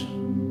rush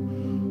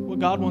what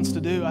God wants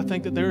to do. I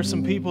think that there are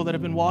some people that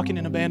have been walking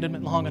in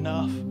abandonment long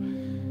enough,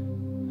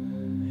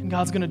 and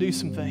God's going to do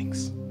some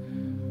things.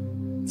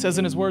 It says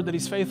in His Word that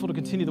He's faithful to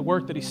continue the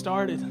work that He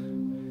started.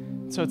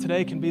 So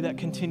today can be that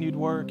continued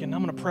work. And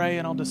I'm going to pray,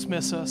 and I'll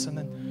dismiss us and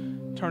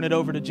then turn it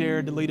over to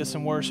Jared to lead us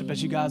in worship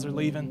as you guys are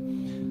leaving.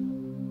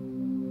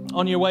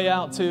 On your way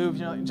out too,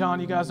 John,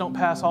 you guys don't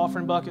pass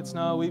offering buckets.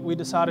 No, we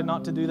decided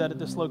not to do that at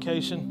this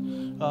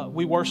location.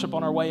 We worship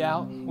on our way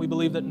out. We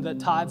believe that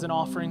tithes and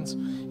offerings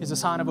is a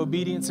sign of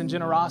obedience and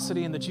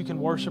generosity, and that you can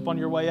worship on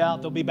your way out.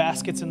 There'll be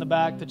baskets in the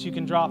back that you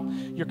can drop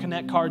your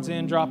Connect cards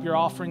in, drop your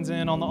offerings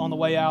in on the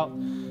way out.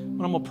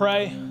 But I'm going to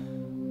pray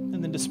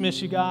and then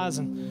dismiss you guys,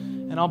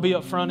 and I'll be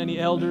up front. Any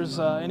elders,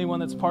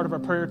 anyone that's part of our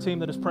prayer team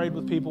that has prayed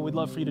with people, we'd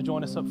love for you to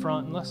join us up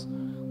front, and let's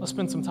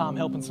spend some time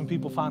helping some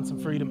people find some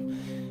freedom.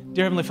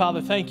 Dear Heavenly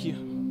Father, thank you,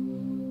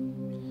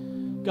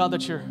 God,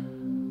 that your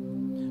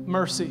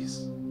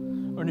mercies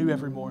are new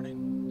every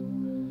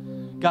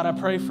morning. God, I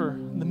pray for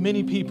the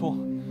many people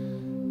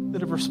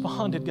that have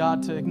responded,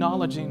 God, to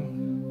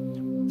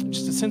acknowledging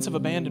just a sense of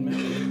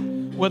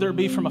abandonment, whether it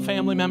be from a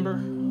family member,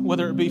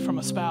 whether it be from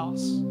a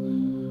spouse,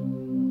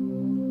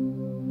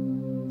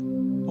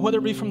 whether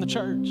it be from the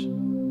church.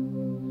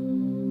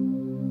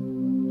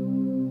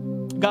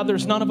 God,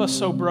 there's none of us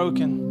so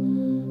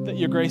broken that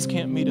your grace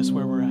can't meet us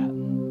where we're at.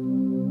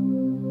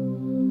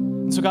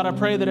 And so God, I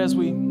pray that as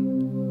we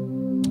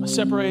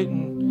separate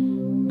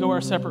and go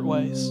our separate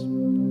ways,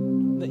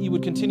 that you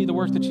would continue the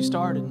work that you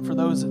started. And for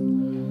those that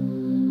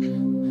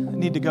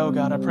need to go,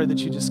 God, I pray that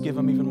you just give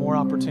them even more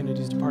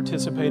opportunities to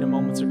participate in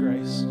moments of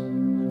grace.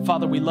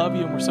 Father, we love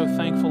you, and we're so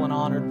thankful and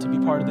honored to be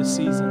part of this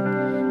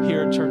season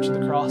here at Church of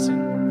the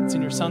Crossing. It's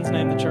in your Son's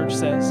name, the church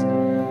says.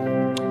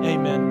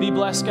 Amen. Be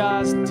blessed,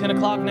 guys. 10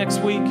 o'clock next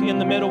week in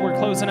the middle. We're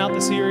closing out the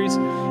series.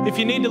 If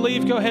you need to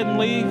leave, go ahead and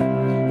leave.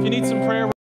 If you need some prayer,